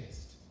his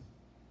chest.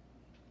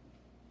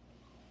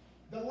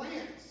 The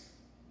lance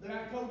that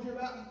I told you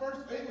about in the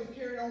first, it was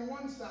carried on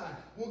one side.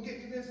 We'll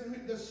get to this in a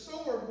minute. The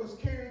sword was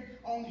carried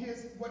on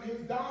his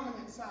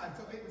dominant side,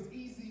 so it was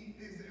easy,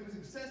 it was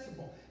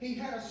accessible. He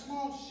had a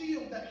small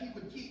shield that he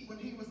would keep when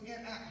he was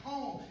at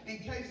home in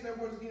case there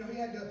was, he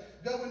had to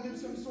go and do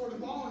some sort of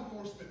law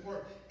enforcement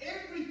work.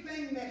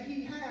 Everything that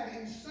he had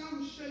in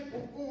some shape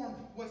or form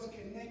was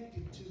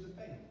connected to the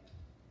belt.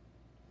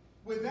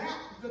 Without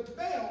the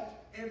belt,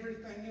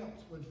 everything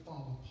else would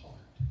fall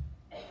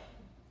apart.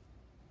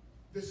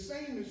 The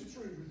same is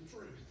true with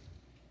truth.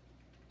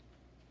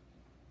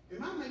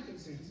 Am I making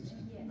sense? Yes.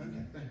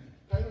 Okay, thank you.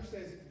 Taylor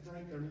says,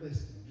 Drake, they're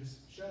listening.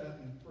 Just shut up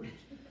and preach.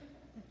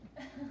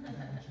 Is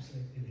that what you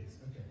said? It is.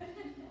 Okay.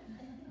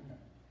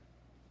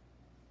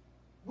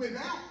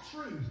 Without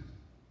truth,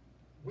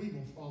 we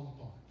will fall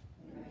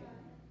apart.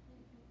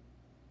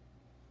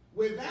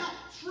 Without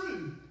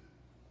truth,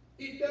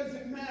 it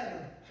doesn't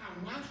matter how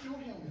nice your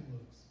helmet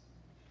looks,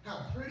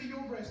 how pretty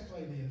your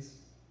breastplate is,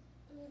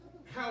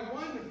 how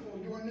wonderful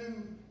your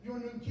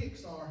new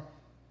kicks are.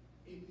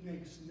 It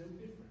makes no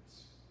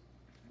difference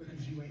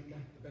because you ain't got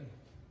the belt.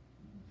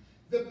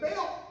 The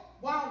belt,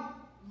 while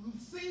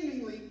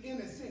seemingly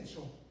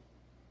inessential,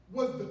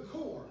 was the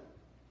core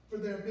for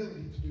their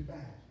ability to do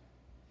battle.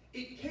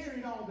 It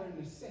carried all their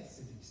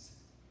necessities.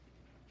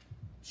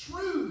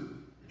 Truth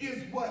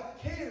is what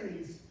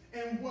carries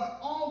and what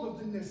all of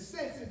the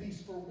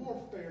necessities for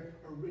warfare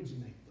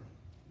originate from.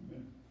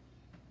 Amen.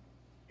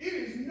 It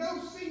is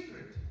no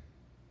secret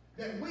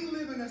that we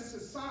live in a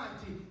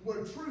society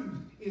where truth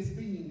is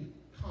being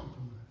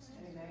compromised.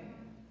 Amen.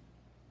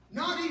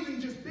 Not even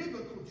just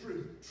biblical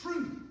truth,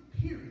 truth,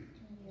 period.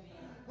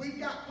 We've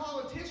got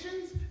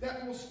politicians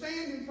that will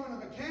stand in front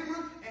of a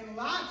camera and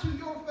lie to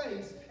your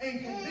face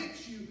and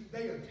convince you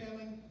they are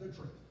telling the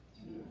truth.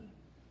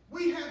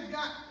 We have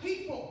got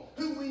people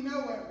who we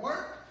know at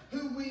work,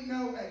 who we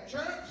know at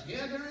church,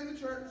 yeah, they're in the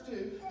church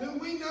too, who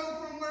we know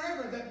from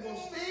wherever that will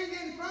stand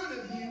in front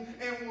of you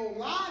and will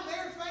lie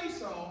their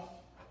face off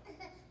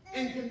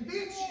and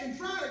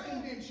try to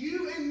convince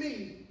you and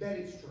me that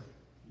it's true.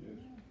 Yes.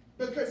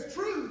 Because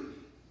truth,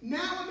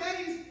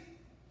 nowadays,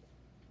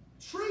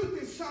 truth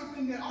is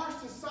something that our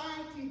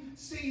society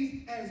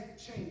sees as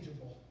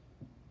changeable.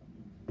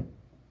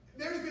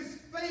 There's this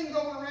thing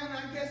going around,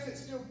 I guess it's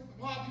still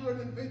popular,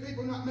 and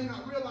people may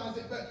not realize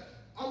it, but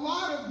a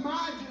lot of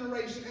my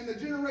generation and the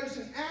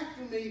generation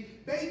after me,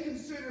 they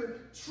consider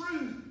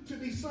truth to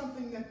be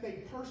something that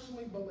they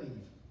personally believe.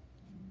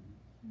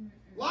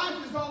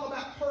 Life is all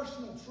about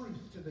personal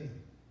truth to them.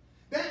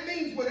 That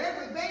means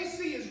whatever they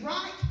see as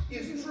right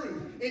is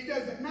true. It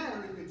doesn't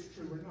matter if it's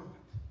true or not.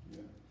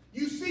 Yeah.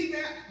 You see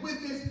that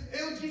with this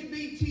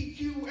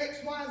LGBTQ,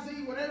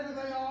 XYZ, whatever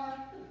they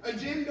are,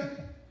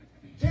 agenda,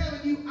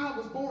 telling you I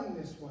was born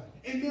this way.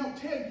 And they'll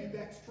tell you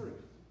that's true.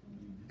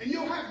 And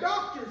you'll have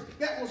doctors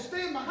that will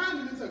stand behind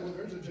them and say, well,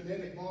 there's a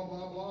genetic blah,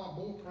 blah, blah,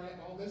 bull crap,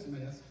 all this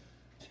mess.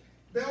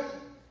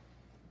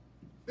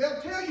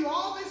 They'll tell you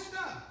all this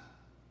stuff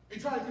and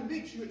try to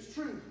convince you it's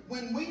true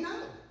when we know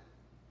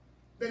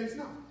that it's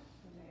not.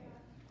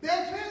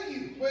 They'll tell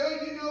you, well,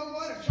 you know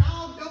what, a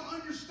child don't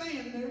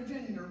understand their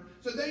gender,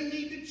 so they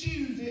need to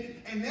choose it,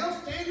 and they'll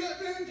stand up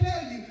there and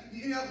tell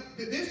you,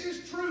 that this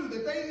is true,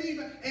 that they need,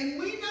 and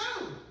we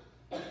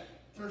know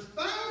For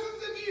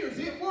thousands of years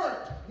it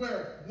worked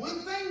where one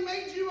thing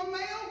made you a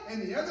male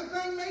and the other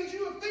thing made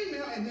you a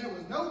female, and there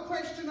was no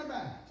question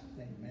about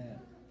it. Amen.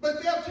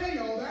 But they'll tell you,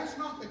 oh, that's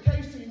not the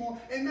case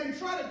anymore. And they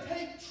try to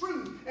take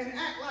truth and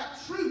act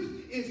like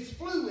truth is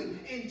fluid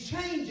and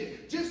change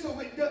it just so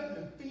it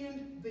doesn't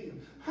offend them.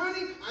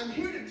 Honey, I'm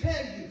here to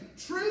tell you,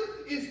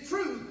 truth is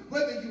truth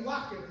whether you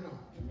like it or not.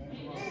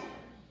 Amen.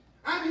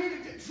 I'm here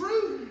to tell you,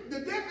 truth, the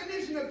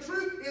definition of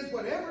truth is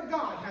whatever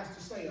God has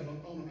to say on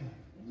a matter.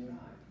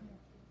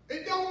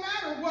 It don't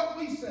matter what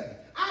we say.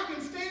 I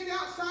can stand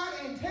outside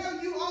and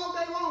tell you all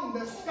day long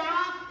the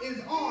sky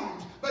is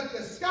orange, but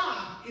the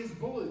sky is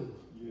blue.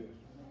 Yes.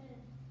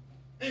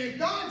 And if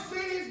God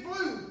said it's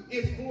blue,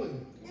 it's blue.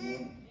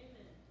 Amen.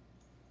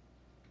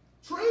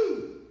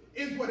 Truth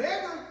is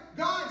whatever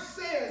God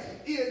says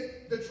is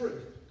the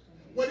truth.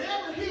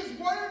 Whatever His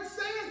Word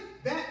says,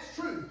 that's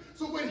truth.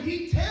 So when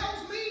He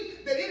tells me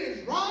that it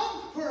is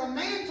wrong for a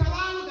man to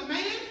lie with a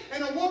man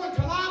and a woman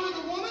to lie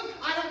with a woman,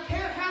 I don't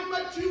care how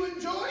much you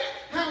enjoy it,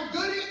 how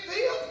good it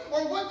feels,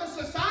 or what the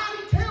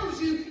society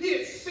tells you,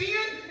 it's sin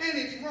and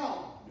it's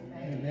wrong.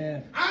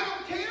 Amen. I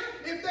don't care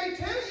if they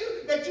tell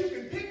you that you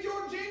can pick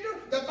your gender.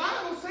 The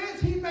Bible says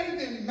He made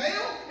them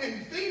male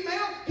and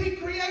female. He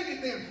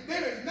created them.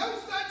 There is no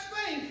such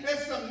thing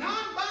as some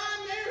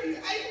non-binary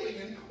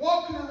alien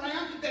walking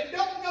around that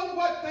don't know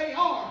what they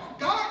are.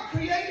 God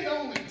created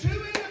only two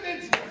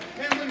individuals,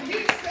 and when He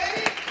said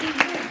it, He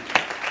meant it.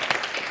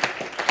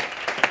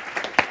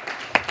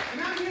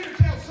 And I'm here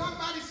to tell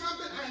somebody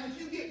something, and if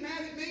you get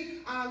mad at me,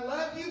 I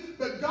love you,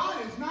 but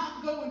God is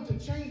not going to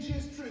change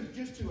His truth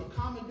just to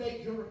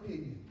accommodate your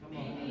opinion. Come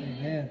on.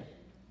 Amen.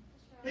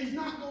 He's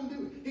not going to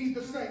do it. He's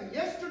the same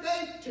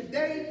yesterday,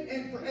 today,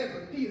 and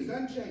forever. He is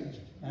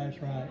unchanging.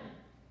 That's right.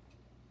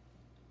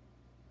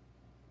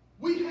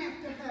 We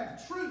have to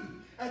have truth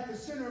at the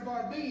center of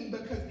our being,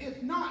 because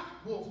if not,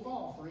 we'll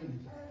fall for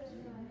anything.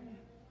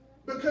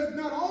 Because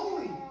not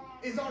only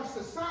is our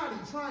society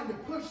trying to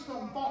push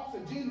some false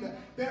agenda,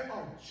 there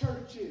are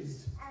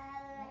churches,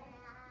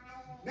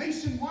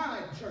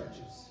 nationwide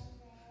churches,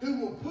 who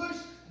will push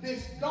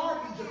this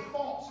garbage of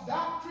false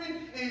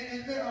doctrine,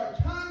 and there are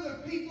tons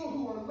of people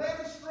who are led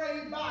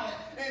astray by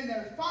it, and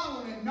they're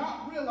following and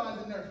not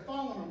realizing they're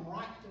following them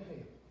right to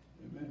hell.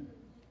 Amen.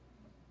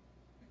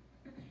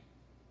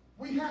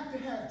 We have to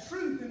have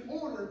truth in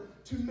order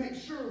to make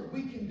sure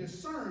we can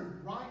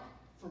discern right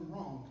from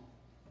wrong.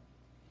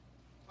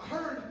 I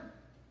heard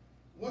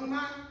one of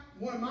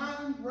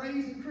mine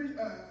raised in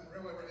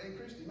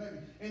Christian, maybe,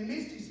 and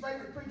Misty's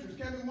favorite preachers,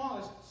 Kevin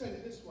Wallace, said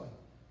it this way.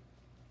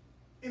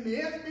 In the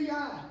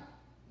FBI,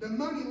 the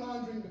money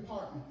laundering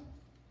department,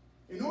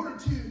 in order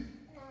to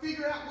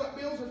figure out what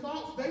bills are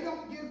false, they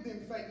don't give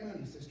them fake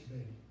money, Sister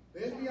Betty.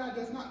 The FBI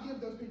does not give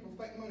those people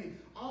fake money.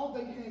 All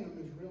they hang them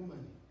is real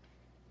money.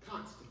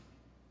 Constant.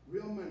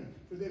 Real money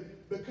for them.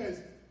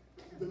 Because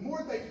the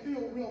more they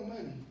feel real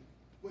money,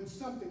 when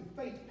something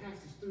fake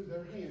passes through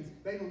their hands,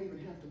 they don't even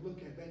have to look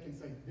at it. They can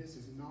say, this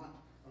is not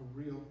a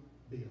real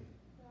bill.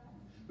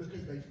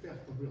 Because they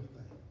felt the real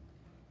thing.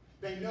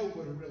 They know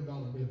what a real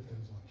dollar bill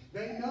feels like.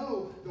 They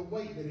know the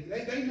weight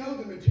that they know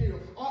the material.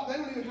 They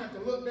don't even have to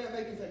look down.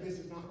 They can say, this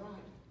is not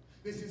right.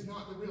 This is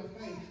not the real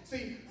thing.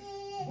 See,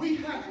 we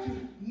have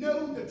to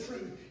know the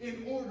truth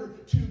in order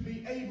to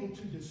be able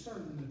to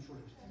discern the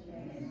truth.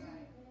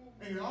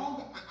 And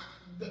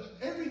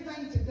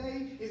everything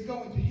today is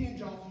going to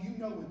hinge off you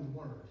knowing the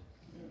Word.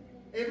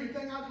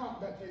 Everything I talk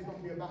about today is going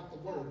to be about the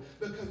Word,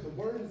 because the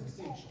Word is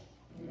essential.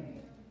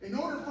 In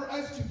order for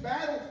us to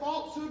battle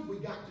falsehood, we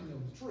got to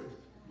know the truth.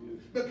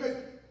 Because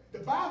the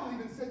Bible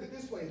even says it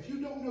this way: if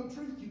you don't know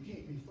truth, you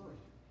can't be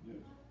free.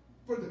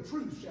 For the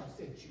truth shall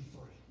set you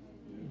free.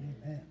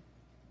 Amen.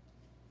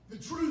 The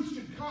truth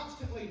should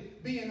constantly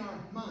be in our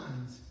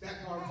minds.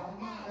 That guards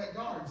our mind. That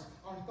guards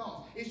our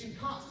thoughts. It should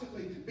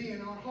constantly be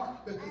in our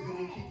heart, because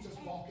then it keeps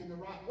us walking the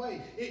right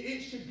way.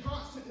 It should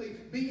constantly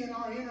be in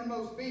our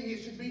innermost being.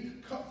 It should be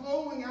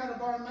flowing out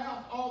of our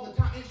mouth all the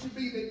time. It should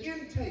be the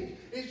intake.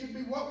 It should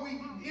be what we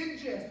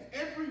ingest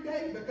every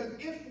day, because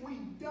if we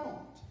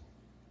don't,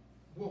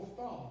 we'll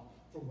fall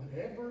for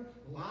whatever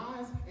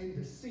lies and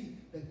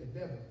deceit that the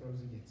devil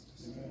throws against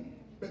us.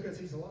 Because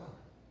he's a liar.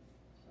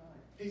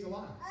 He's a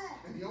liar.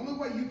 And the only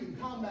way you can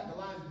combat the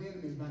lies of the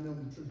enemy is by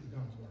knowing the truth of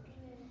God's Word.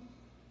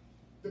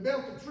 The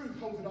belt of truth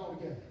holds it all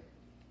together.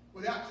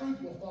 Without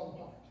truth, we'll fall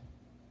apart.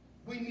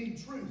 We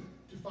need truth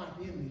to fight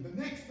the enemy. The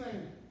next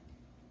thing,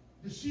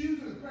 the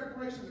shoes are the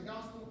preparation of the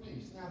gospel of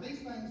peace. Now, these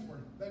things were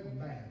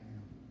bad.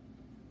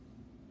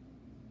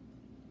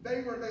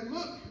 They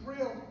look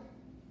real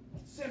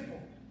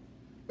simple.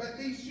 But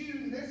these shoes,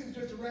 and this is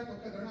just a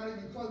replica, they're not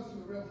even close to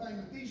the real thing,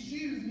 but these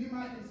shoes, and you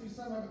might can see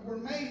some of it, were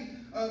made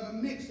of a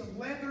mix of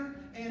leather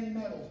and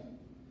metal.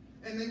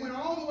 And they went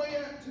all the way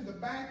up to the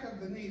back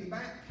of the knee, the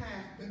back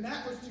calf, and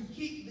that was to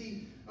keep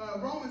the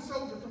Roman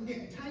soldier from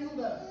getting tangled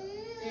up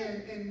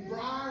in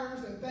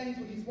briars and things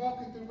when he's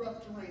walking through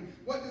rough terrain.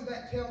 What does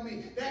that tell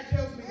me? That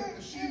tells me that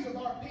the shoes of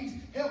our peace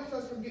helps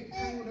us from getting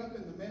tangled up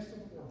in the mess of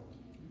the world.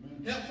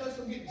 Helps us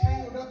from getting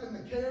tangled up in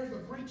the cares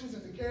of riches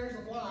and the cares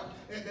of life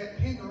that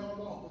hinder our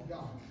walk with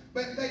God.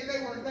 But they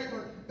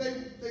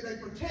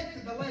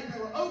protected the leg. They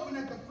were open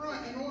at the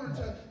front in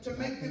order to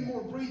make them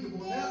more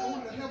breathable, in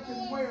order to help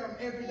them wear them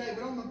every day.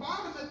 But on the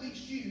bottom of these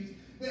shoes,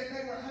 they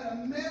had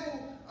a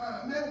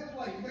metal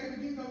plate. David,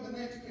 you can go to the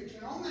next picture.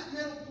 And on that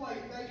metal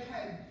plate, they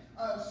had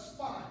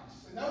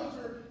spikes. And those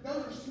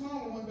are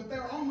smaller ones, but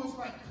they're almost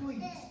like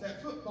cleats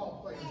that football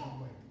players would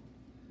wear.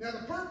 Now,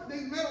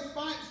 these metal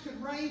spikes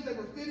could range. They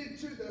were fitted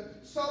to the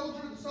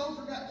soldier. The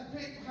soldier got to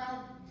pick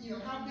how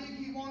big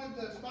he wanted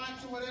the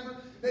spikes or whatever.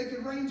 They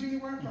could range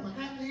anywhere from a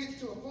half inch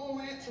to a full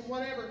inch or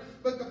whatever.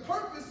 But the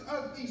purpose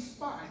of these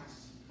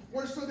spikes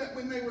were so that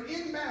when they were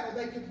in battle,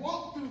 they could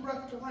walk through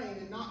rough terrain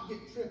and not get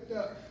tripped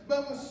up.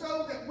 But was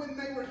so that when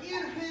they were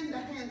in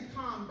hand-to-hand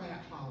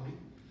combat, Holly,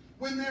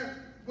 when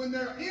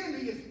their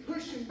enemy is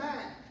pushing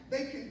back,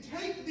 they can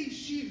take these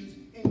shoes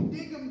and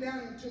dig them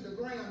down into the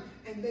ground,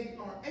 and they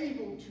are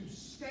able to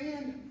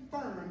stand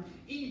firm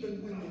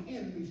even when the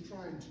enemy's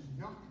trying to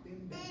knock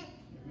them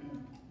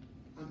down.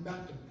 I'm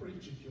about to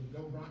preach if you'll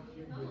go right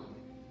here with me.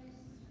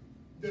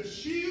 The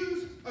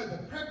shoes are the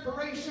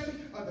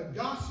preparation of the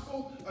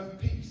gospel of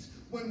peace.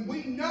 When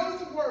we know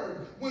the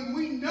Word, when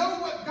we know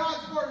what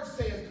God's Word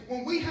says,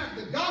 when we have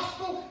the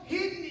gospel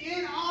hidden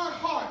in our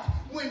heart,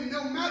 when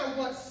no matter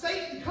what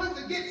Satan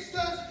comes against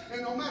us,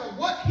 and no matter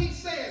what he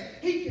says,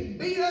 he can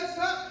beat us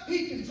up,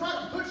 he can try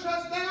to push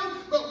us down,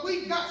 but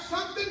we've got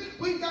something,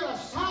 we've got a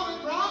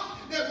solid rock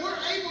that we're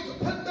able to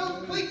put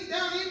those cleats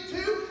down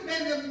into,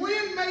 and the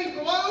wind may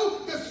blow,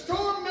 the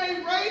storm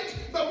may rage,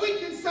 but we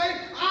can say,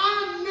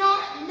 I'm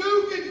not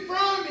moving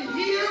from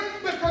here,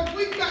 because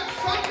we've got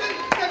something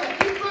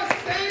that'll keep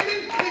us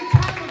standing in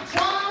time of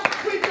trial.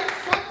 We've got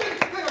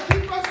something that'll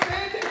keep us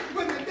standing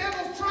when the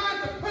devil's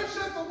trying to push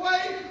us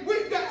away.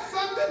 We've got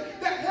something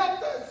that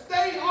helps us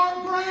stay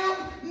our ground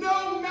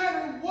no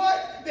matter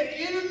what the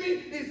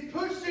enemy is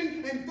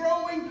pushing and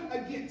throwing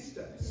against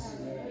us.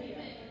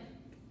 Amen.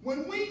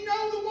 When we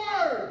know the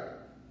Word,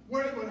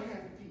 we're able to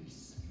have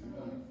peace.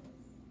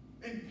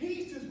 And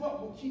peace is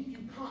what will keep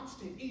you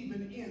constant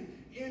even in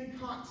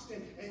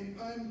inconstant and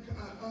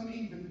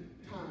uneven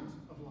times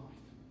of life.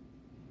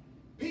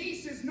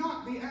 Peace is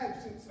not the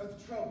absence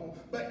of trouble,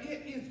 but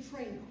it is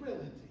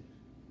tranquility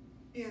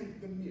in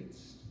the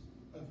midst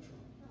of trouble.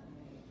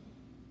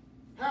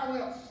 How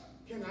else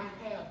can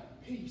I have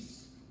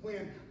peace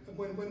when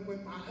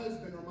my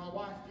husband or my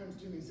wife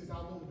comes to me and says, I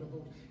want a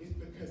divorce? It's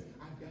because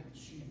I've got the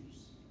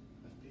shoes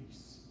of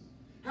peace.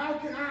 How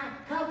can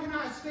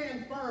I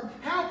stand firm?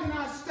 How can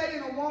I stay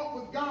in a walk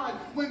with God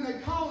when they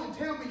call and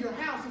tell me your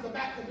house is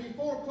about to be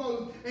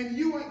foreclosed and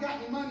you ain't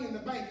got any money in the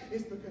bank?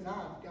 It's because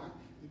I've got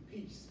the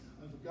peace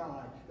of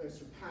God that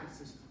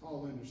surpasses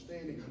all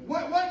understanding.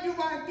 What do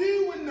I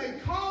do when they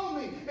call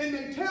me and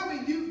they tell me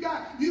you've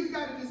got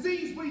a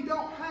disease we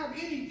don't have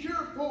any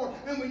cure for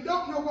and we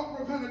don't know what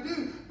we're going to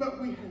do,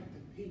 but we have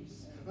the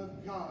peace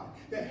of God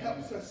that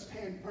helps us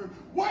stand firm.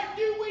 What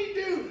do we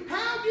do?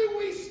 How do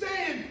we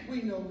stand?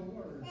 We know the Word.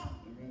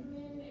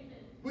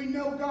 We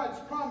know God's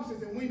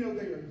promises and we know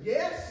they are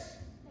yes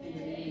and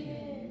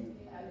amen.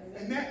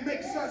 And that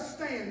makes us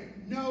stand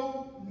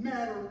no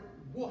matter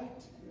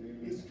what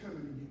is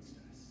coming against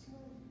us.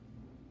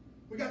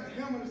 We got the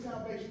helmet of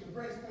salvation, the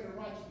breastplate of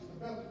righteousness,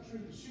 the belt of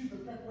truth, the shoes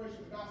of preparation,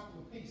 the gospel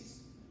of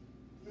peace.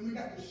 Then we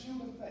got the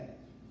shield of faith.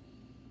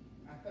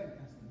 I think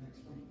that's the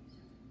next one.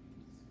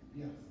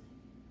 Yes.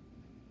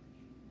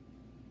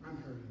 I'm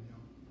hurting, y'all.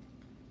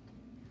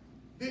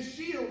 This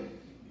shield,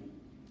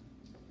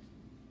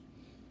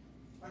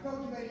 I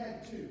told you they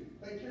had two.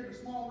 They carried a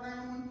small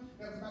round one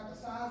that was about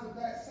the size of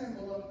that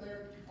symbol up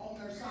there on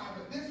their side,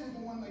 but this was the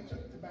one they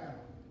took to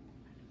battle.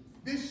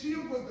 This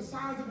shield was the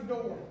size of a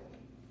door,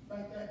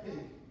 like that big.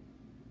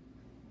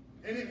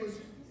 And it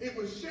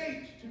was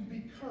shaped to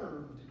be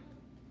curved.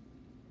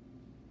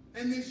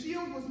 And this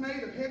shield was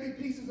made of heavy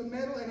pieces of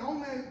metal, and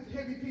on those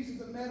heavy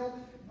pieces of metal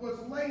was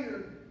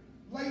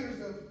layers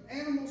of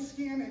animal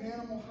skin and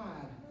animal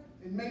hide,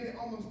 and made it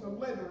almost a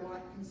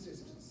leather-like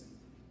consistency.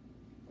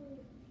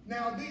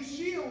 Now, these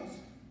shields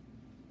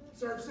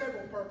serve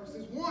several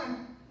purposes.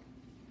 One,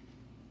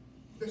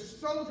 the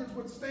soldiers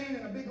would stand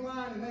in a big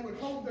line and they would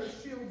hold their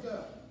shields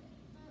up.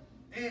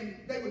 And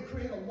they would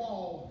create a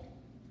wall.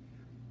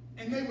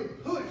 And they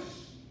would push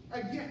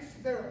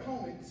against their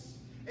opponents.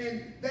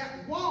 And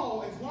that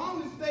wall, as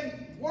long as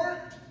they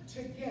worked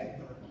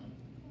together,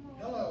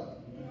 hello,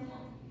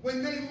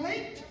 when they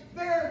linked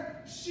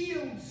their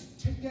shields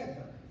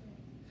together,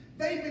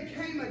 they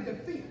became a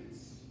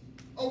defense,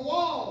 a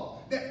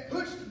wall that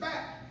pushed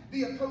back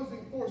the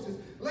opposing forces.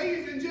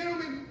 Ladies and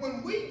gentlemen,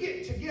 when we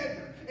get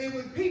together and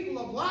with people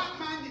of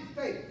like-minded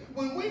faith,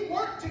 when we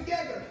work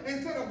together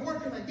instead of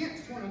working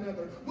against one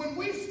another, when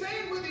we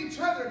stand with each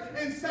other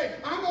and say,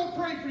 I'm going to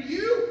pray for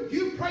you,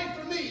 you pray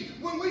for me.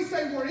 When we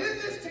say we're in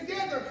this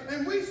together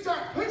and we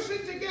start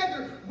pushing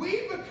together,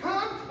 we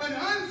become an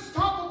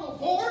unstoppable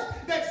force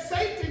that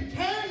Satan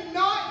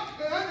cannot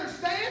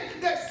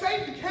understand, that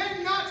Satan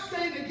cannot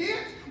stand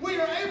against. We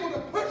are able to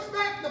push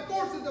back the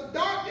forces of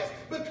darkness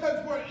because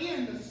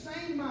in the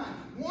same mind,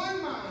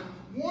 one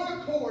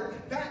accord.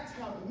 That's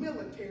how the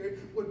military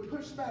would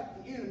push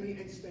back the enemy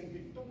and stay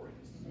victorious.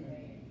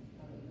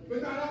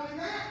 But not only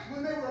that,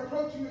 when they were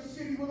approaching a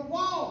city with a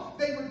wall,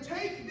 they would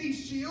take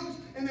these shields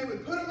and they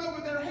would put them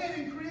over their head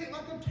and create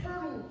like a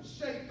turtle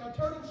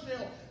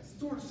shell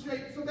sort of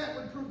shape, so that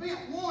would prevent,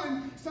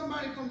 one,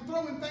 somebody from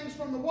throwing things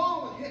from the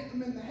wall and hitting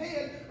them in the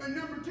head, and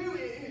number two,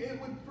 it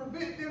would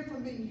prevent them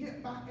from being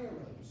hit by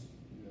arrows.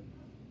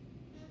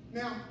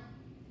 Now,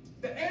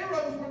 the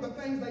arrows were the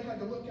things they had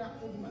to look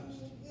out for the most.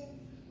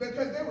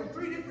 Because there were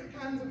 3 different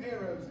kinds of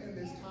arrows in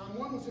this time.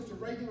 One was just a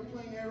regular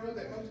plain arrow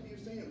that most of you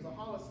have seen. It was a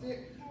hollow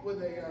stick with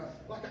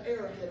like an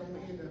arrowhead on the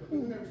end of it.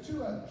 But then there was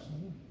 2 others.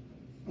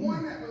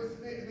 One that was,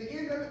 the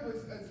end of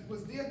it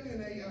was dipped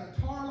in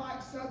a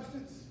tar-like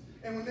substance.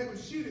 And when they would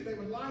shoot it, they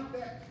would light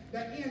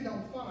that end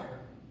on fire.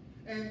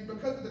 And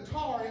because of the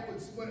tar,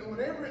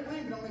 whatever it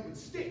landed on, it would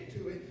stick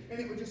to it. And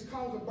it would just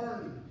cause a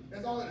burning.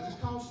 That's all it would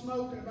just cause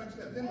smoke and a bunch of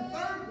stuff. Then the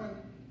third one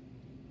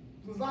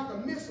was like a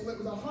missile. It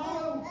was a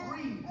hollow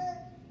reed.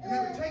 And they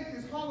would take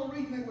this hollow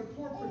reed and they would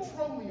pour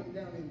petroleum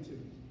down into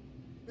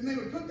it. Then they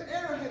would put the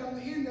arrowhead on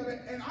the end of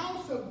it and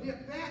also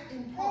dip that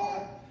in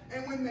tar.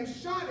 And when they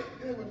shot it,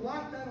 they would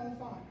light that on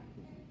fire.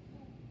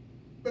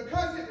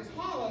 Because it was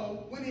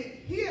hollow, when it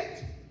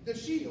hit the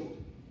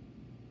shield,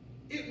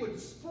 it would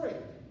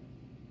spread.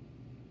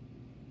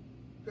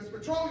 Because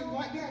petroleum is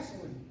like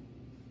gasoline.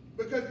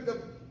 Because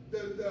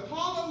the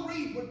hollow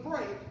reed would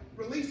break,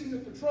 releasing the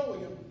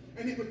petroleum,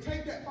 and it would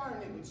take that fire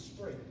and it would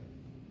spread.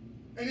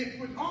 And it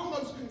would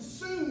almost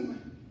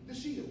consume the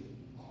shield.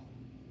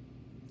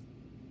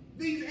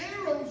 These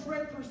arrows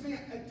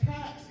represent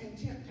attacks and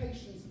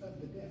temptations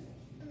of the devil.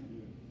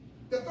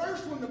 The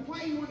first one, the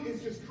plain one,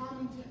 is just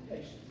common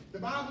temptation. The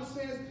Bible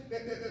says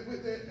that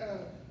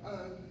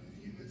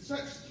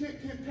such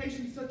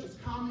temptations such as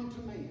common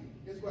to man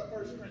is what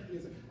 1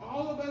 Corinthians says.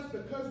 All of us,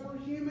 because we're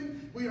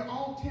human, we are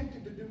all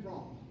tempted to do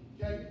wrong.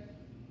 Okay?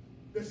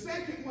 The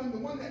second one, the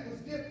one that was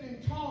dipped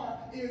in tar,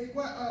 is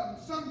what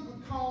some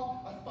would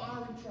call a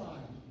fiery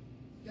trial.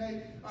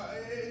 Okay?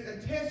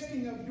 A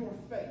testing of your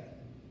faith.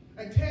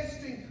 A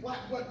testing like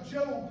what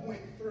Job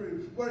went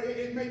through, where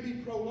it may be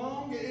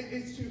prolonged.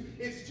 It's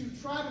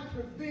to try to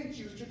prevent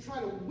you, it's to try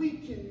to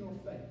weaken your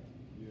faith.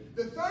 Yeah.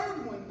 The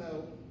third one,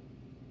 though,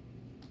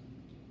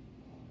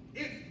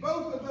 it's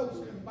both of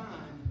those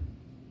combined,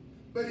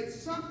 but it's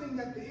something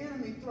that the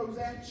enemy throws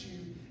at you.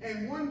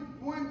 And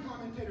one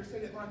commentator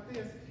said it like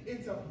this: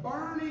 it's a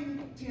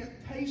burning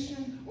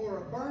temptation or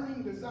a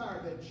burning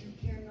desire that you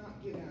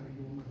cannot get out of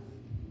your mind.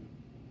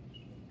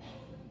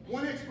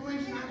 One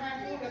explanation I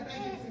have for it, I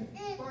think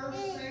it's in 1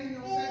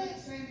 Samuel, 2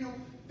 Samuel,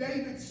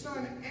 David's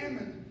son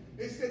Ammon.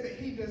 It said that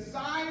he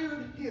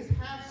desired his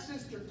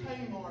half-sister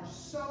Tamar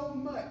so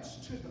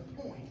much to the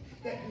point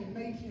that he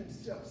made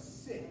himself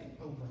sick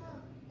over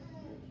her.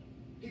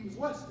 He was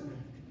lusting after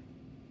her.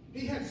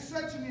 He had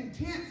such an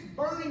intense,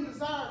 burning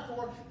desire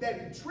for her that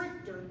he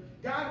tricked her,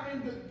 got her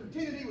into,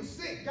 pretended he was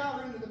sick,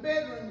 got her into the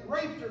bedroom,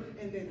 raped her,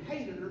 and then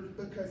hated her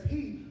because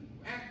he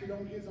acted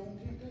on his own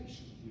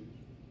temptation.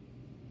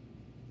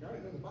 Y'all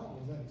didn't know the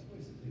Bible was that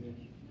explicit, did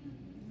you?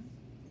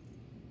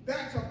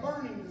 That's a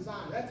burning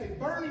desire. That's a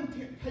burning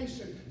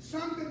temptation.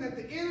 Something that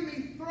the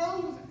enemy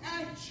throws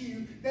at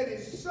you that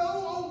is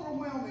so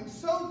overwhelming,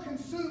 so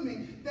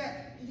consuming,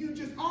 that you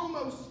just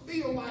almost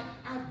feel like,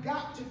 I've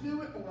got to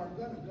do it or I'm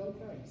going to go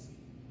crazy.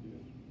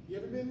 You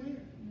ever been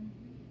there?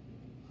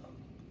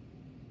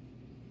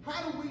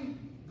 How do we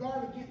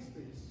guard against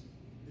this?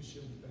 The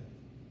shield of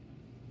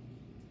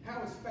faith.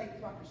 How is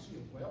faith like a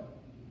shield? Well,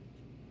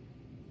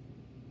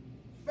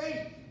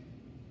 faith.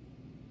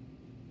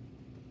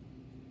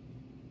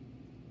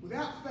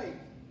 Without faith,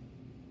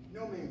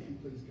 no man can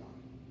please God.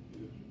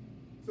 Yes.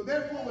 So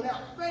therefore,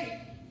 without faith,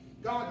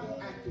 God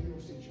won't act in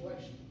your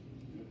situation.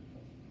 Yes.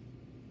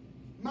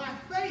 My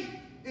faith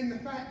in the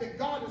fact that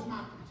God is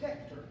my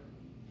protector,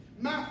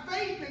 my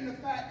faith in the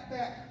fact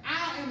that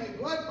I am a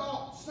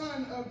blood-bought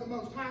son of the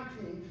Most High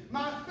King,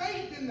 my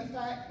faith in the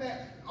fact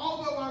that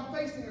although I'm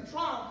facing a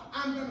trial,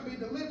 I'm going to be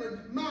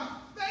delivered, my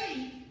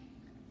faith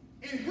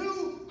in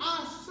who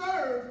I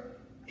serve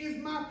is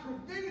my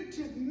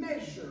preventative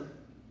measure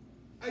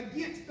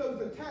against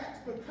those attacks,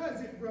 because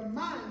it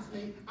reminds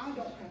me I don't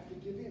have to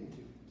give in to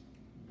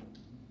it.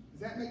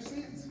 Does that make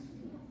sense?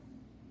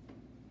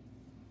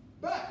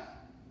 But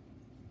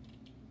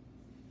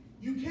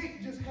you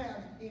can't just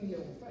have any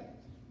old faith.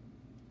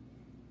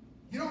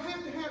 You don't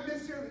have to have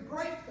necessarily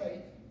great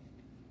faith,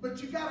 but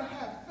you got to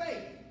have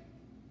faith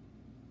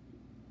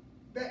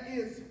that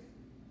is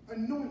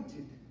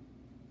anointed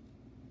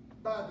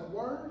by the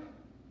Word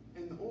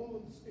and the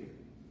oil of the Spirit.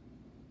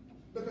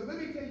 Because let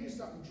me tell you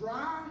something,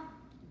 dry,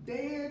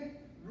 dead,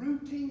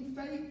 routine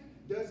faith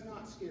does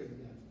not scare the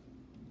devil.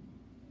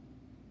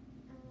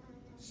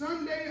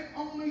 Sunday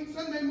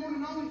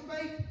morning only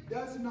faith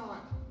does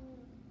not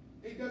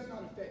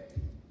affect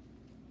him.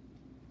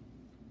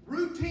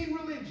 Routine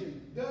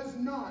religion does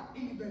not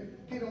even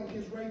get on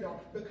his radar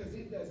because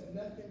it does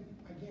nothing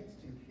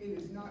against him. It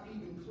is not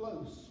even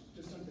close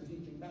just something he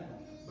can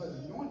battle, but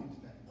anointed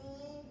faith.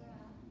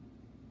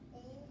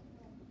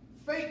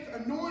 Faith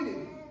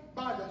anointed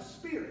by the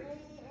Spirit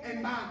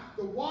and by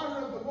the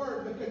water of the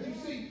Word. Because you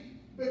see,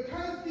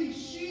 because these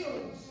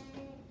shields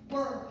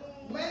were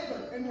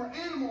leather and were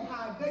animal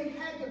hide, they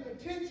had the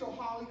potential,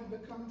 Holly, to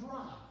become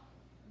dry.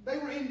 They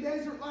were in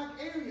desert-like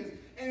areas.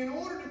 And in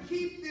order to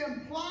keep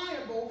them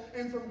pliable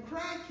and from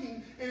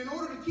cracking, and in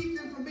order to keep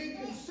them from being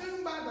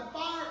consumed by the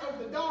fire of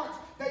the darts,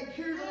 they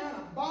carried around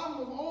a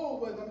bottle of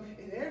oil with them.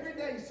 And every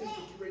day,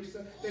 Sister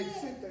Teresa, they'd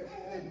sit there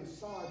and they'd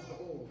massage the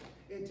oil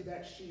into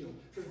that shield,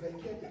 so they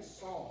kept it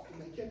soft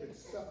and they kept it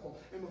supple.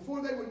 And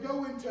before they would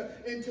go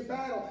into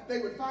battle, they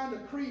would find a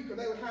creek or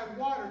they would have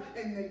water,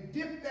 and they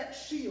dip that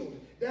shield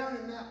down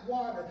in that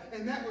water,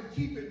 and that would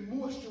keep it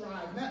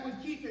moisturized. That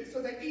would keep it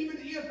so that even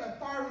if a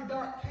fiery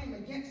dart came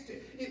against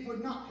it, it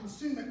would not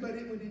consume it, but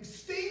it would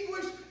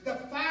extinguish the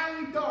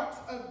fiery darts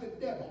of the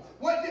devil.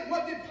 What did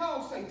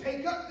Paul say?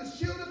 Take up the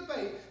shield of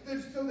faith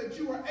so that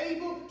you are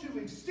able to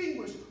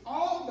extinguish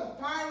all the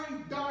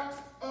fiery darts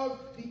of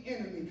the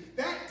enemy.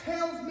 That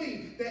tells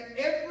me that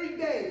every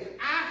day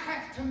I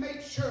have to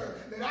make sure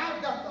that I've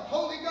got the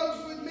Holy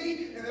Ghost with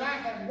me and that I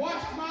have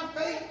washed my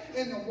faith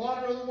in the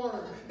water of the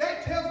Word.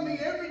 That tells me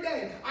every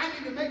day I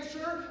need to make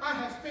sure I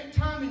have spent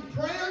time in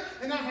prayer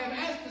and I have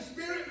asked the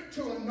Spirit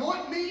to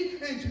anoint me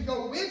and to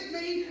go with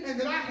me, and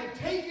that I have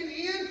taken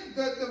in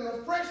the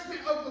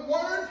refreshment of the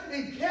Word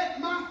and kept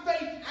my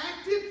faith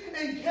active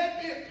and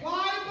kept it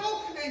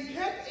pliable and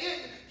kept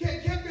it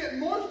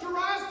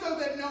moisturized, so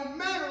that no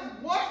matter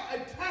what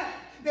attack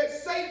that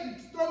Satan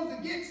throws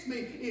against me,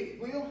 it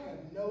will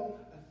have no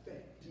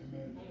effect.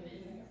 Amen.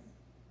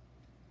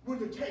 We're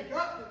to take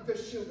up the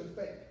shield of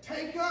faith.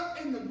 Take up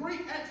in the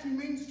Greek actually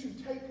means to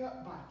take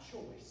up by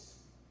choice.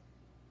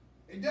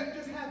 It doesn't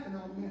just happen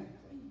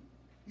automatically.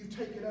 You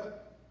take it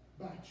up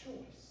by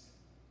choice.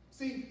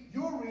 See,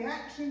 your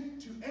reaction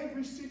to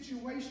every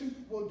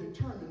situation will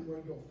determine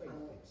where your faith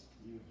is.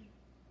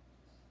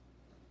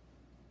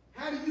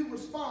 How do you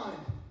respond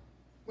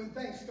when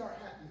things start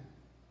happening?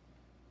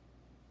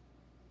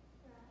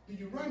 Do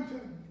you run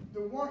to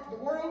the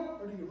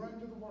world, or do you run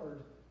to the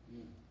Word?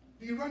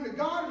 Do you run to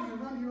God, or do you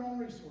run to your own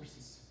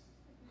resources?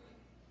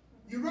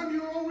 You run to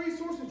your own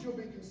resources, you'll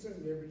be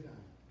consumed every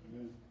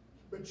time.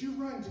 But you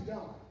run to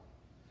God.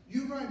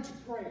 You run to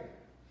prayer.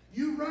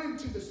 You run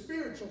to the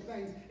spiritual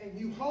things, and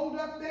you hold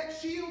up that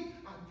shield.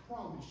 I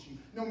promise you,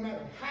 no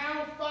matter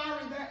how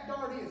fiery that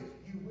dart is,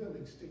 you will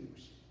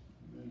extinguish it.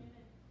 Amen.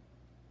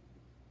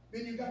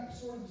 Then you got the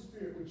sword of the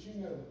Spirit, which you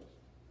know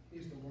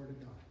is the Word of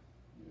God.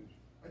 Yes.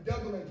 A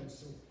double-edged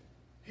sword.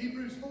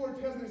 Hebrews 4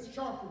 tells us it's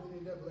sharper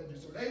than a double-edged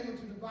sword, able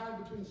to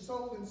divide between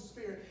soul and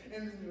spirit,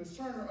 and is the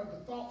discerner of the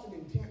thoughts and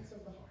intents of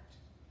the heart.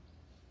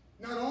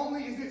 Not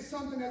only is it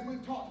something, as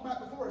we've talked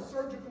about before, a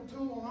surgical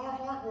tool on our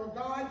heart where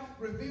God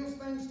reveals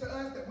things to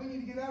us that we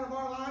need to get out of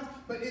our lives,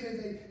 but it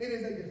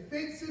is a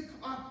defensive,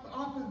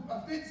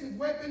 offensive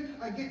weapon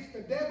against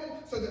the devil,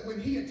 so that when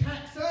he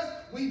attacks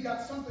us, we've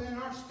got something in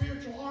our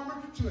spiritual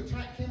armor to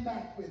attack him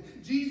back with.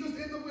 Jesus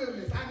in the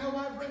wilderness. I know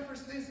I've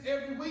referenced this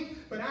every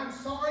week, but I'm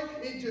sorry,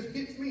 it just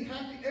gets me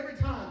happy every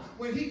time.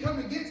 When he come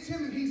against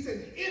him and he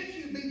said, if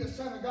you be the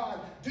Son of God,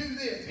 do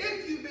this.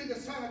 If you be the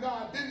Son of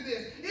God, do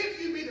this. If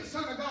you be the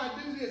Son of God,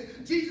 do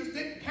this. Jesus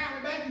didn't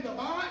cower back and go,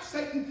 all right,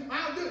 Satan,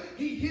 I'll do it.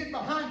 He hid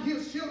behind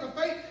his shield of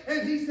faith,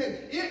 and he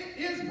said, it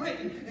is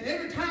written. And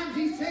every time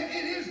he said,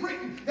 it is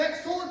written,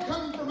 that sword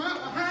coming from out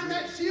behind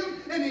that shield,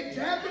 and it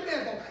jabbed the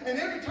devil. And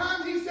every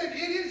time he said,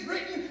 it is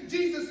written,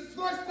 Jesus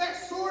thrust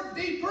that sword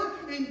deeper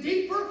and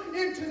deeper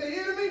into the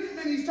enemy,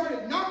 and he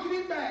started knocking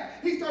him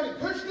back. He started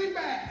pushing him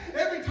back.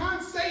 Every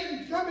time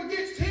Satan come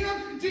against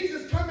him,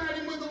 Jesus come at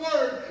him with the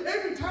Word.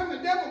 Every time the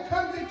devil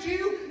comes at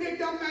you, it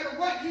don't matter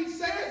what he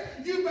says,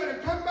 you better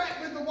come back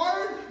with the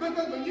Word,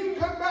 because when you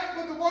come back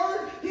with the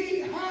Word, he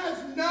has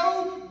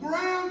no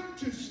ground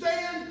to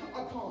stand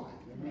upon.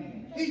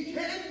 Amen. He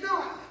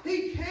cannot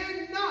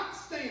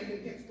stand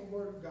against the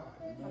Word of God.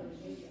 Amen.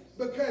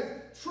 Because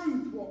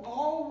truth will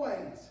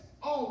always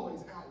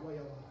outweigh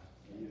a lie.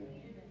 Amen.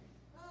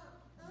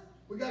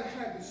 We got to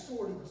have the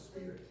sword of the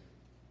Spirit.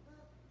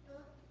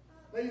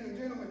 Ladies and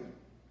gentlemen,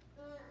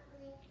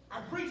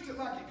 I preached it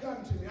like it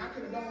come to me. I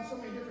could have gone so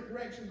many different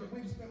directions, but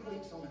we just spent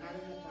weeks on it. I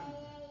didn't have time.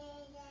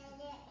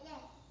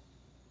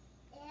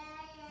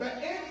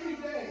 But every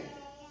day,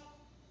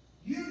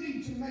 you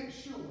need to make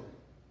sure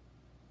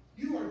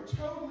you are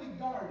totally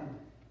guarded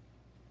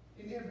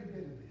in every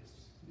bit of this.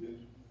 Yes.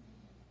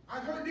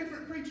 I've heard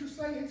different preachers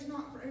say it's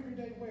not for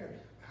everyday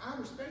wear. I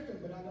respect them,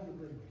 but I don't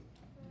agree with them.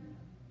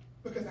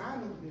 Because I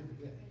live it every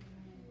day.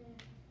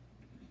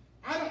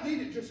 I don't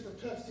need it just for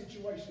tough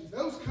situations.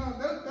 Those are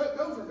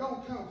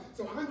going to come.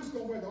 So I'm just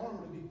going to wear the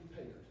armor to be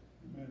prepared.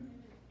 Amen.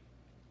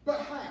 But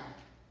how?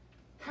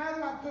 How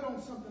do I put on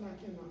something I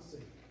cannot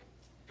see?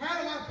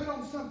 How do I put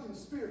on something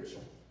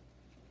spiritual?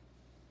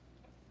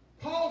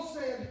 Paul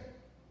said,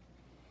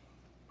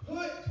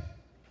 put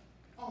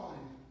on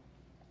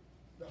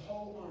the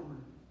whole armor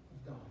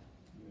of God.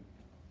 Yeah.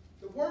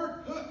 The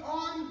word put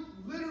on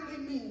literally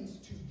means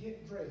to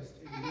get dressed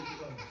in new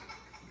clothes.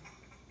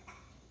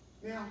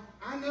 Now,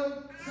 I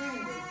know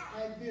Xander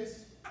had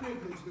this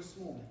privilege this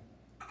morning,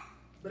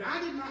 but I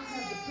did not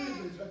have the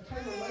privilege of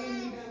Taylor laying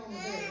me down on the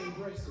bed and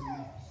dressing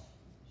me.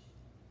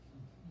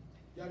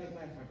 Y'all didn't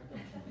laugh like I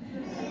thought.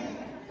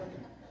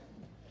 Okay.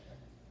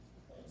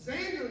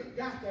 Xander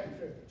got that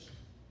privilege.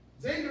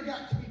 Xander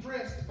got to be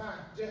dressed by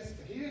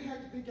Jessica. He didn't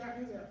have to pick out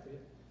his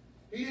outfit.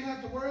 He didn't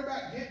have to worry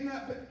about getting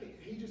up, but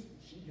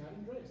she got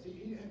him dressed. He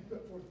didn't have to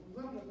put forth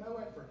little to no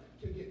effort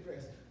to get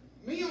dressed.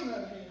 Me, on the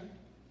other hand,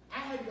 I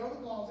had to go to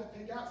the closet,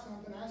 pick out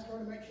something, ask her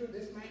to make sure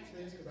this matched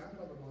this, because I'm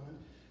colorblind.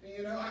 And,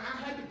 you know, I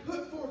had to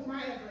put forth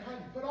my effort. I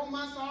had to put on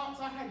my socks.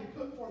 I had to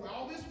put forth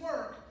all this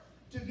work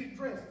to get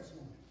dressed this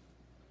morning.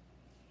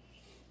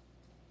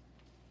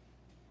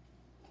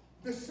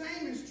 The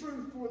same is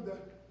true for the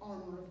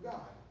armor of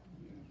God.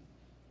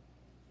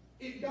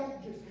 It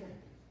don't just happen.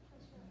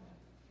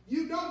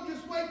 You don't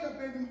just wake up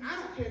every, I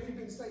don't care if you've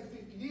been saved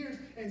 50 years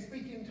and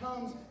speak in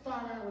tongues 5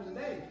 hours a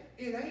day.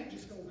 It ain't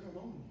just going to come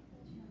on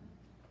you.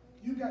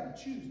 You got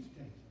to choose to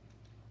take it.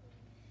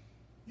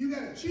 You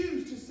got to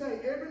choose to say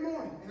every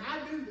morning, and I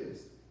do this,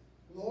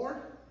 Lord,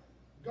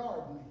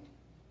 guard me.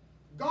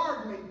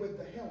 Guard me with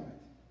the helmet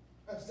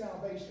of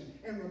salvation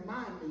and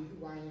remind me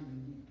who I am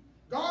in you.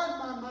 Guard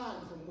my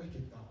mind from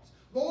wicked thoughts.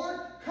 Lord,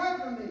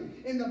 cover me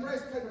in the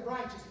breastplate of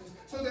righteousness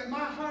so that my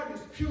heart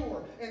is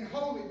pure and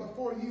holy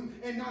before you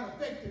and not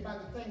affected by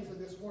the things of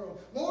this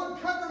world. Lord,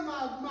 cover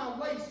my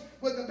waist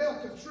with the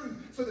belt of truth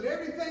so that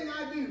everything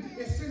I do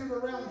is centered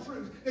around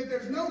truth. That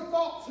there's no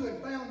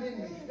falsehood found in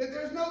me. That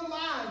there's no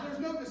lies, there's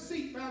no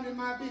deceit found in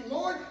my being.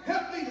 Lord,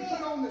 help me to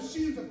put on the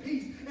shoes of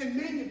peace and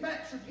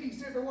manufacture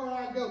peace everywhere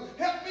I go.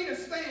 Help me to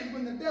stand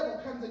when the devil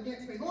comes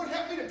against me. Lord,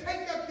 help me to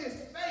take up this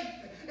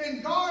faith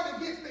and guard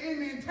against the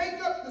enemy and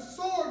take up the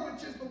sword,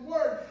 which is the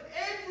word.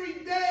 Every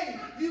day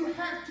you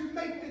have to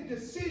make the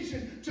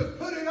decision to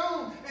put it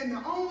on. And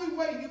the only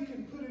way you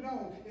can put it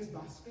on is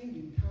by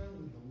spending time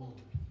with the Lord.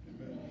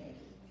 Amen.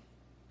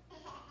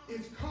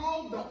 It's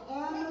called the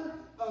armor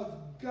of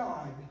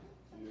God.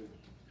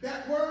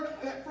 That word,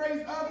 that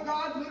phrase of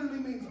God literally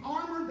means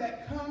armor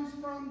that comes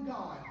from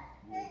God.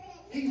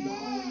 He's the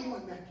only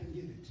one that can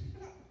give it to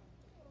you.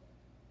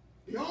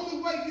 The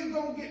only way you're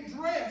going to get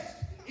dressed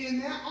in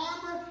that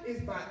armor is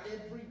by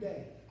every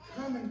day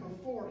coming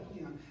before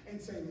him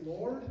and saying,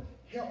 Lord,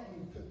 help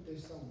me put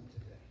this on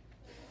today.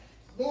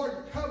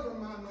 Lord, cover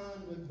my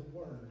mind with the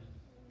word.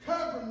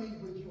 Cover me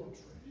with your truth.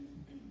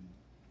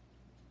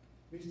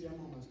 Misty, I'm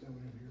almost done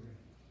whenever you're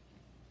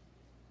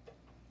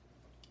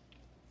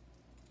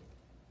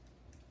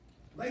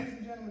ready. Ladies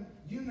and gentlemen,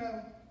 you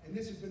know, and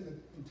this has been the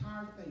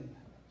entire thing,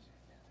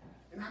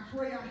 and I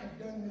pray I have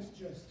done this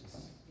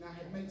justice, and I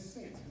have made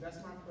sense, because that's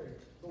my prayer.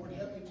 Lord,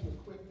 help me to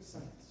equip the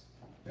saints.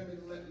 Let me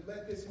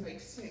let this make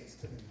sense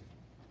to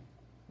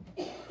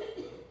them.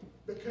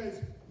 Because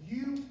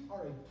you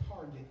are a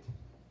target.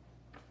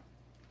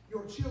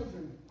 Your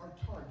children are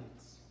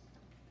targets.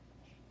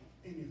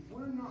 And if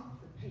we're not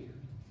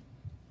prepared,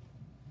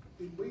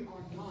 then we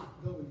are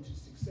not going to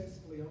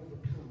successfully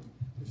overcome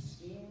the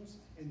schemes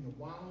and the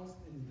wiles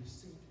and the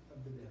deceit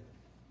of the devil.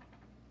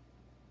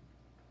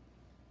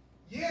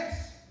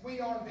 Yes,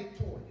 we are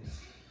victorious.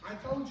 I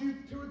told you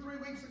 2 or 3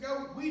 weeks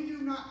ago, we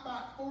do not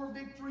fight for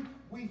victory,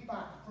 we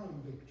fight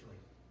from victory.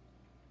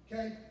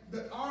 Okay?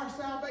 Our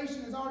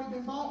salvation has already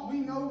been bought. We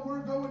know we're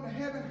going to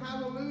heaven.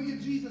 Hallelujah.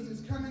 Jesus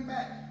is coming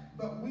back.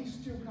 But we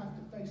still have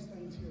to face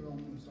things here on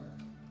this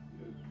earth.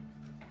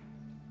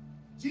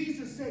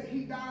 Jesus said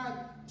he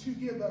died to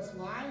give us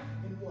life,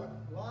 and what?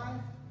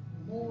 Life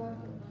more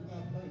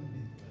abundantly.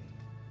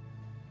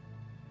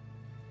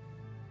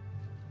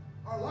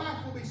 Our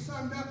life will be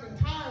summed up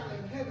entirely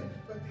in heaven,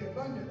 but the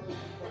abundant life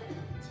is what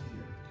happens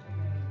here.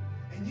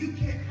 And you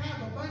can't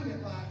have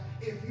abundant life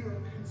if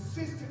you're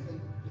consistently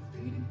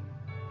defeated,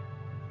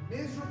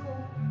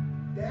 miserable,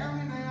 down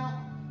and out,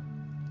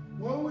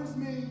 woe is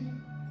me,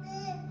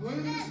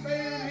 gloom,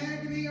 despair, and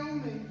agony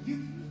on me.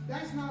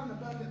 That's not an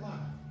abundant life.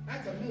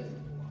 That's a miserable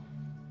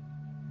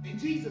life. And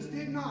Jesus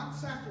did not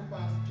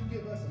sacrifice to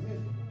give us a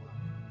miserable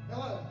life.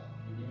 Hello?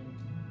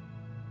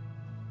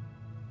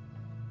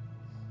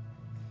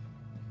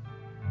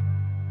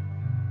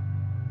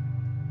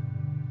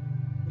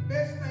 The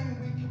best thing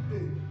we can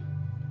do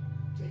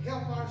to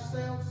help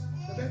ourselves,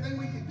 the best thing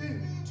we can do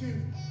to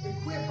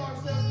equip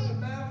ourselves for the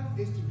battle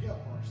is to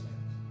help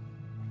ourselves.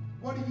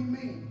 What do you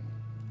mean?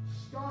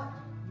 Start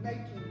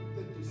making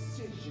the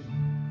decision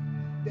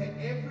that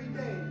every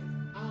day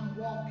I'm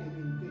walking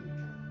in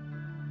victory.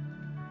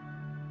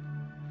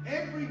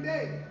 Every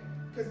day.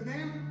 Because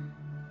now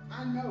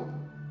I know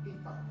he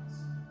fights.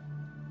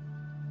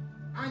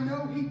 I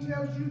know he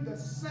tells you the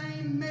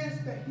same mess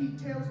that he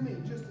tells me,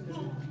 just in a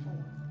different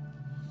form.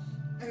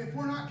 And if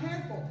we're not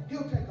careful,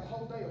 he'll take a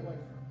whole day away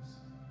from us.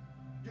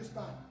 Just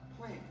by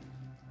planting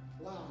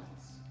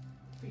lies,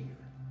 fear,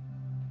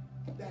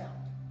 doubt.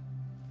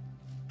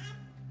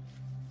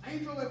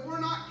 Angel, if we're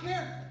not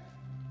careful,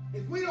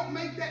 if we don't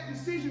make that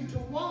decision to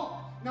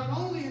walk not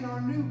only in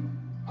our new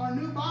our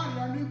new body,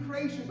 our new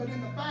creation, but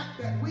in the fact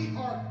that we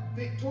are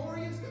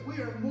victorious, that we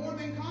are more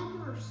than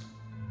conquerors,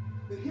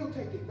 that he'll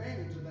take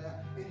advantage of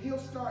that and he'll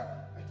start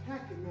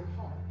attacking your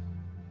heart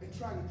and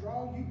trying to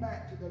draw you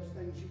back to those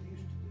things you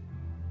used to do.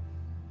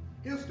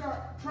 He'll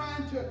start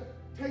trying to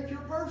take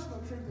your personal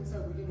truth and say,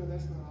 well, you know,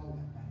 that's not all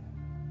that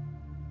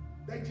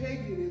bad. They tell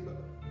you it is, but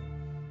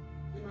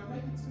am I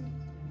making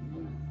sense?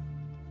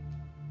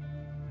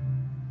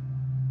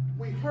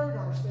 We hurt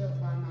ourselves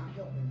by not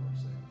helping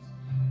ourselves.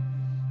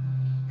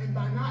 And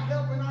by not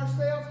helping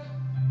ourselves,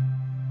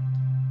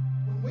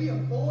 when we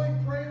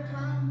avoid prayer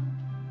time,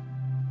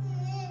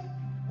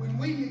 when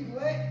we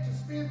neglect to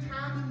spend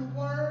time in the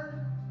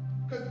Word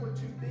because we're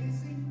too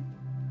busy,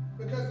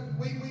 because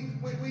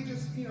we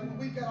just, you know,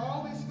 we've got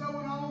all this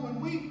going on,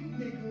 when we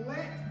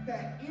neglect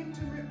that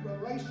intimate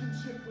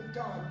relationship with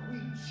God, we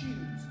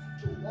choose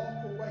to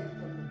walk away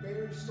from the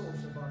very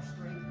source of our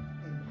strength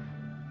and power.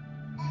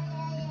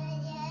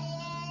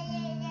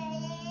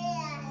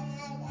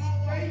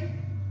 Faith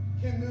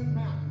can move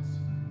mountains,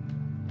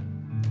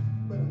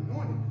 but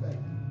anointed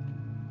faith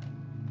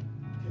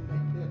can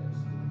make devils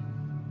flee.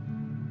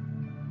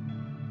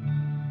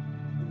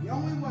 And the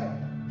only way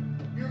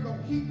you're going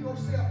to keep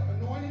yourself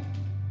anointed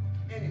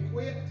and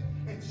equipped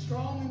and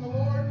strong in the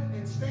Lord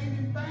and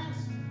standing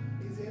fast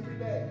is every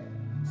day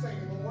saying,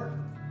 Lord,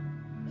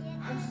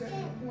 I'm setting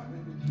an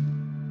appointment with you.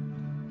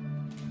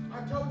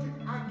 I told you,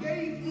 I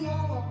gave you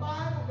all a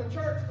Bible. The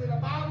church did a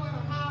Bible and a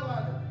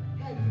highlighter.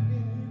 Have you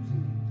been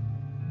using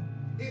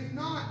it? If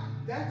not,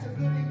 that's a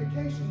good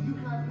indication you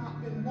have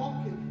not been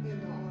walking in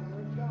the honor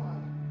of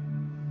God.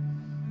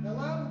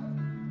 Hello?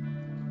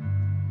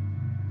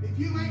 If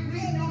you ain't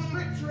reading your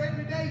scripture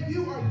every day,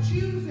 you are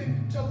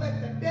choosing to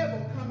let the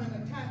devil come and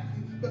attack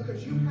you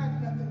because you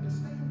have nothing to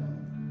stand on.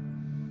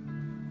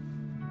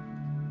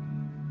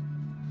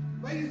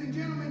 Ladies and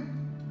gentlemen,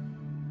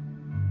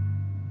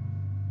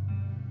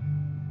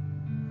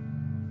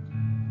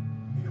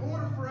 in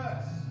order for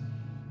us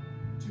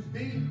to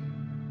be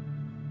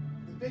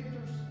the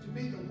victors, to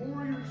be the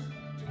warriors,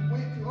 to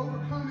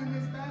overcome in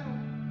this battle,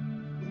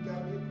 we've got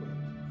to be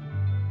equipped.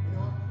 And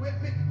our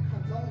equipment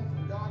comes only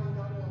from God and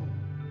God alone.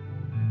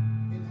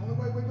 And the only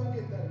way we're going to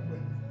get that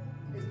equipment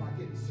is by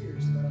getting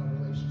serious about our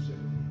relationship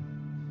with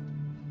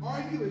Him.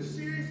 Are you as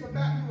serious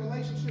about your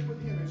relationship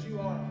with Him as you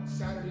are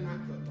Saturday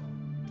night football?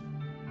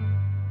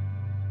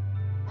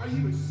 Are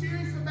you as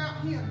serious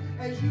about Him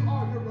as you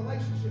are your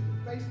relationship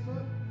with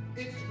Facebook,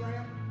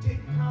 Instagram,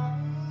 TikTok,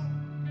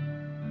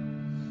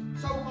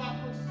 soap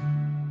operas,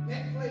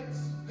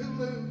 Netflix,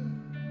 Hulu,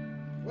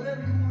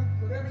 whatever you want,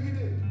 whatever you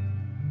do?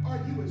 Are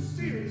you as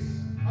serious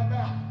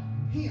about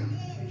Him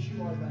as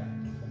you are that?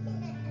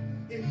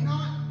 If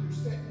not,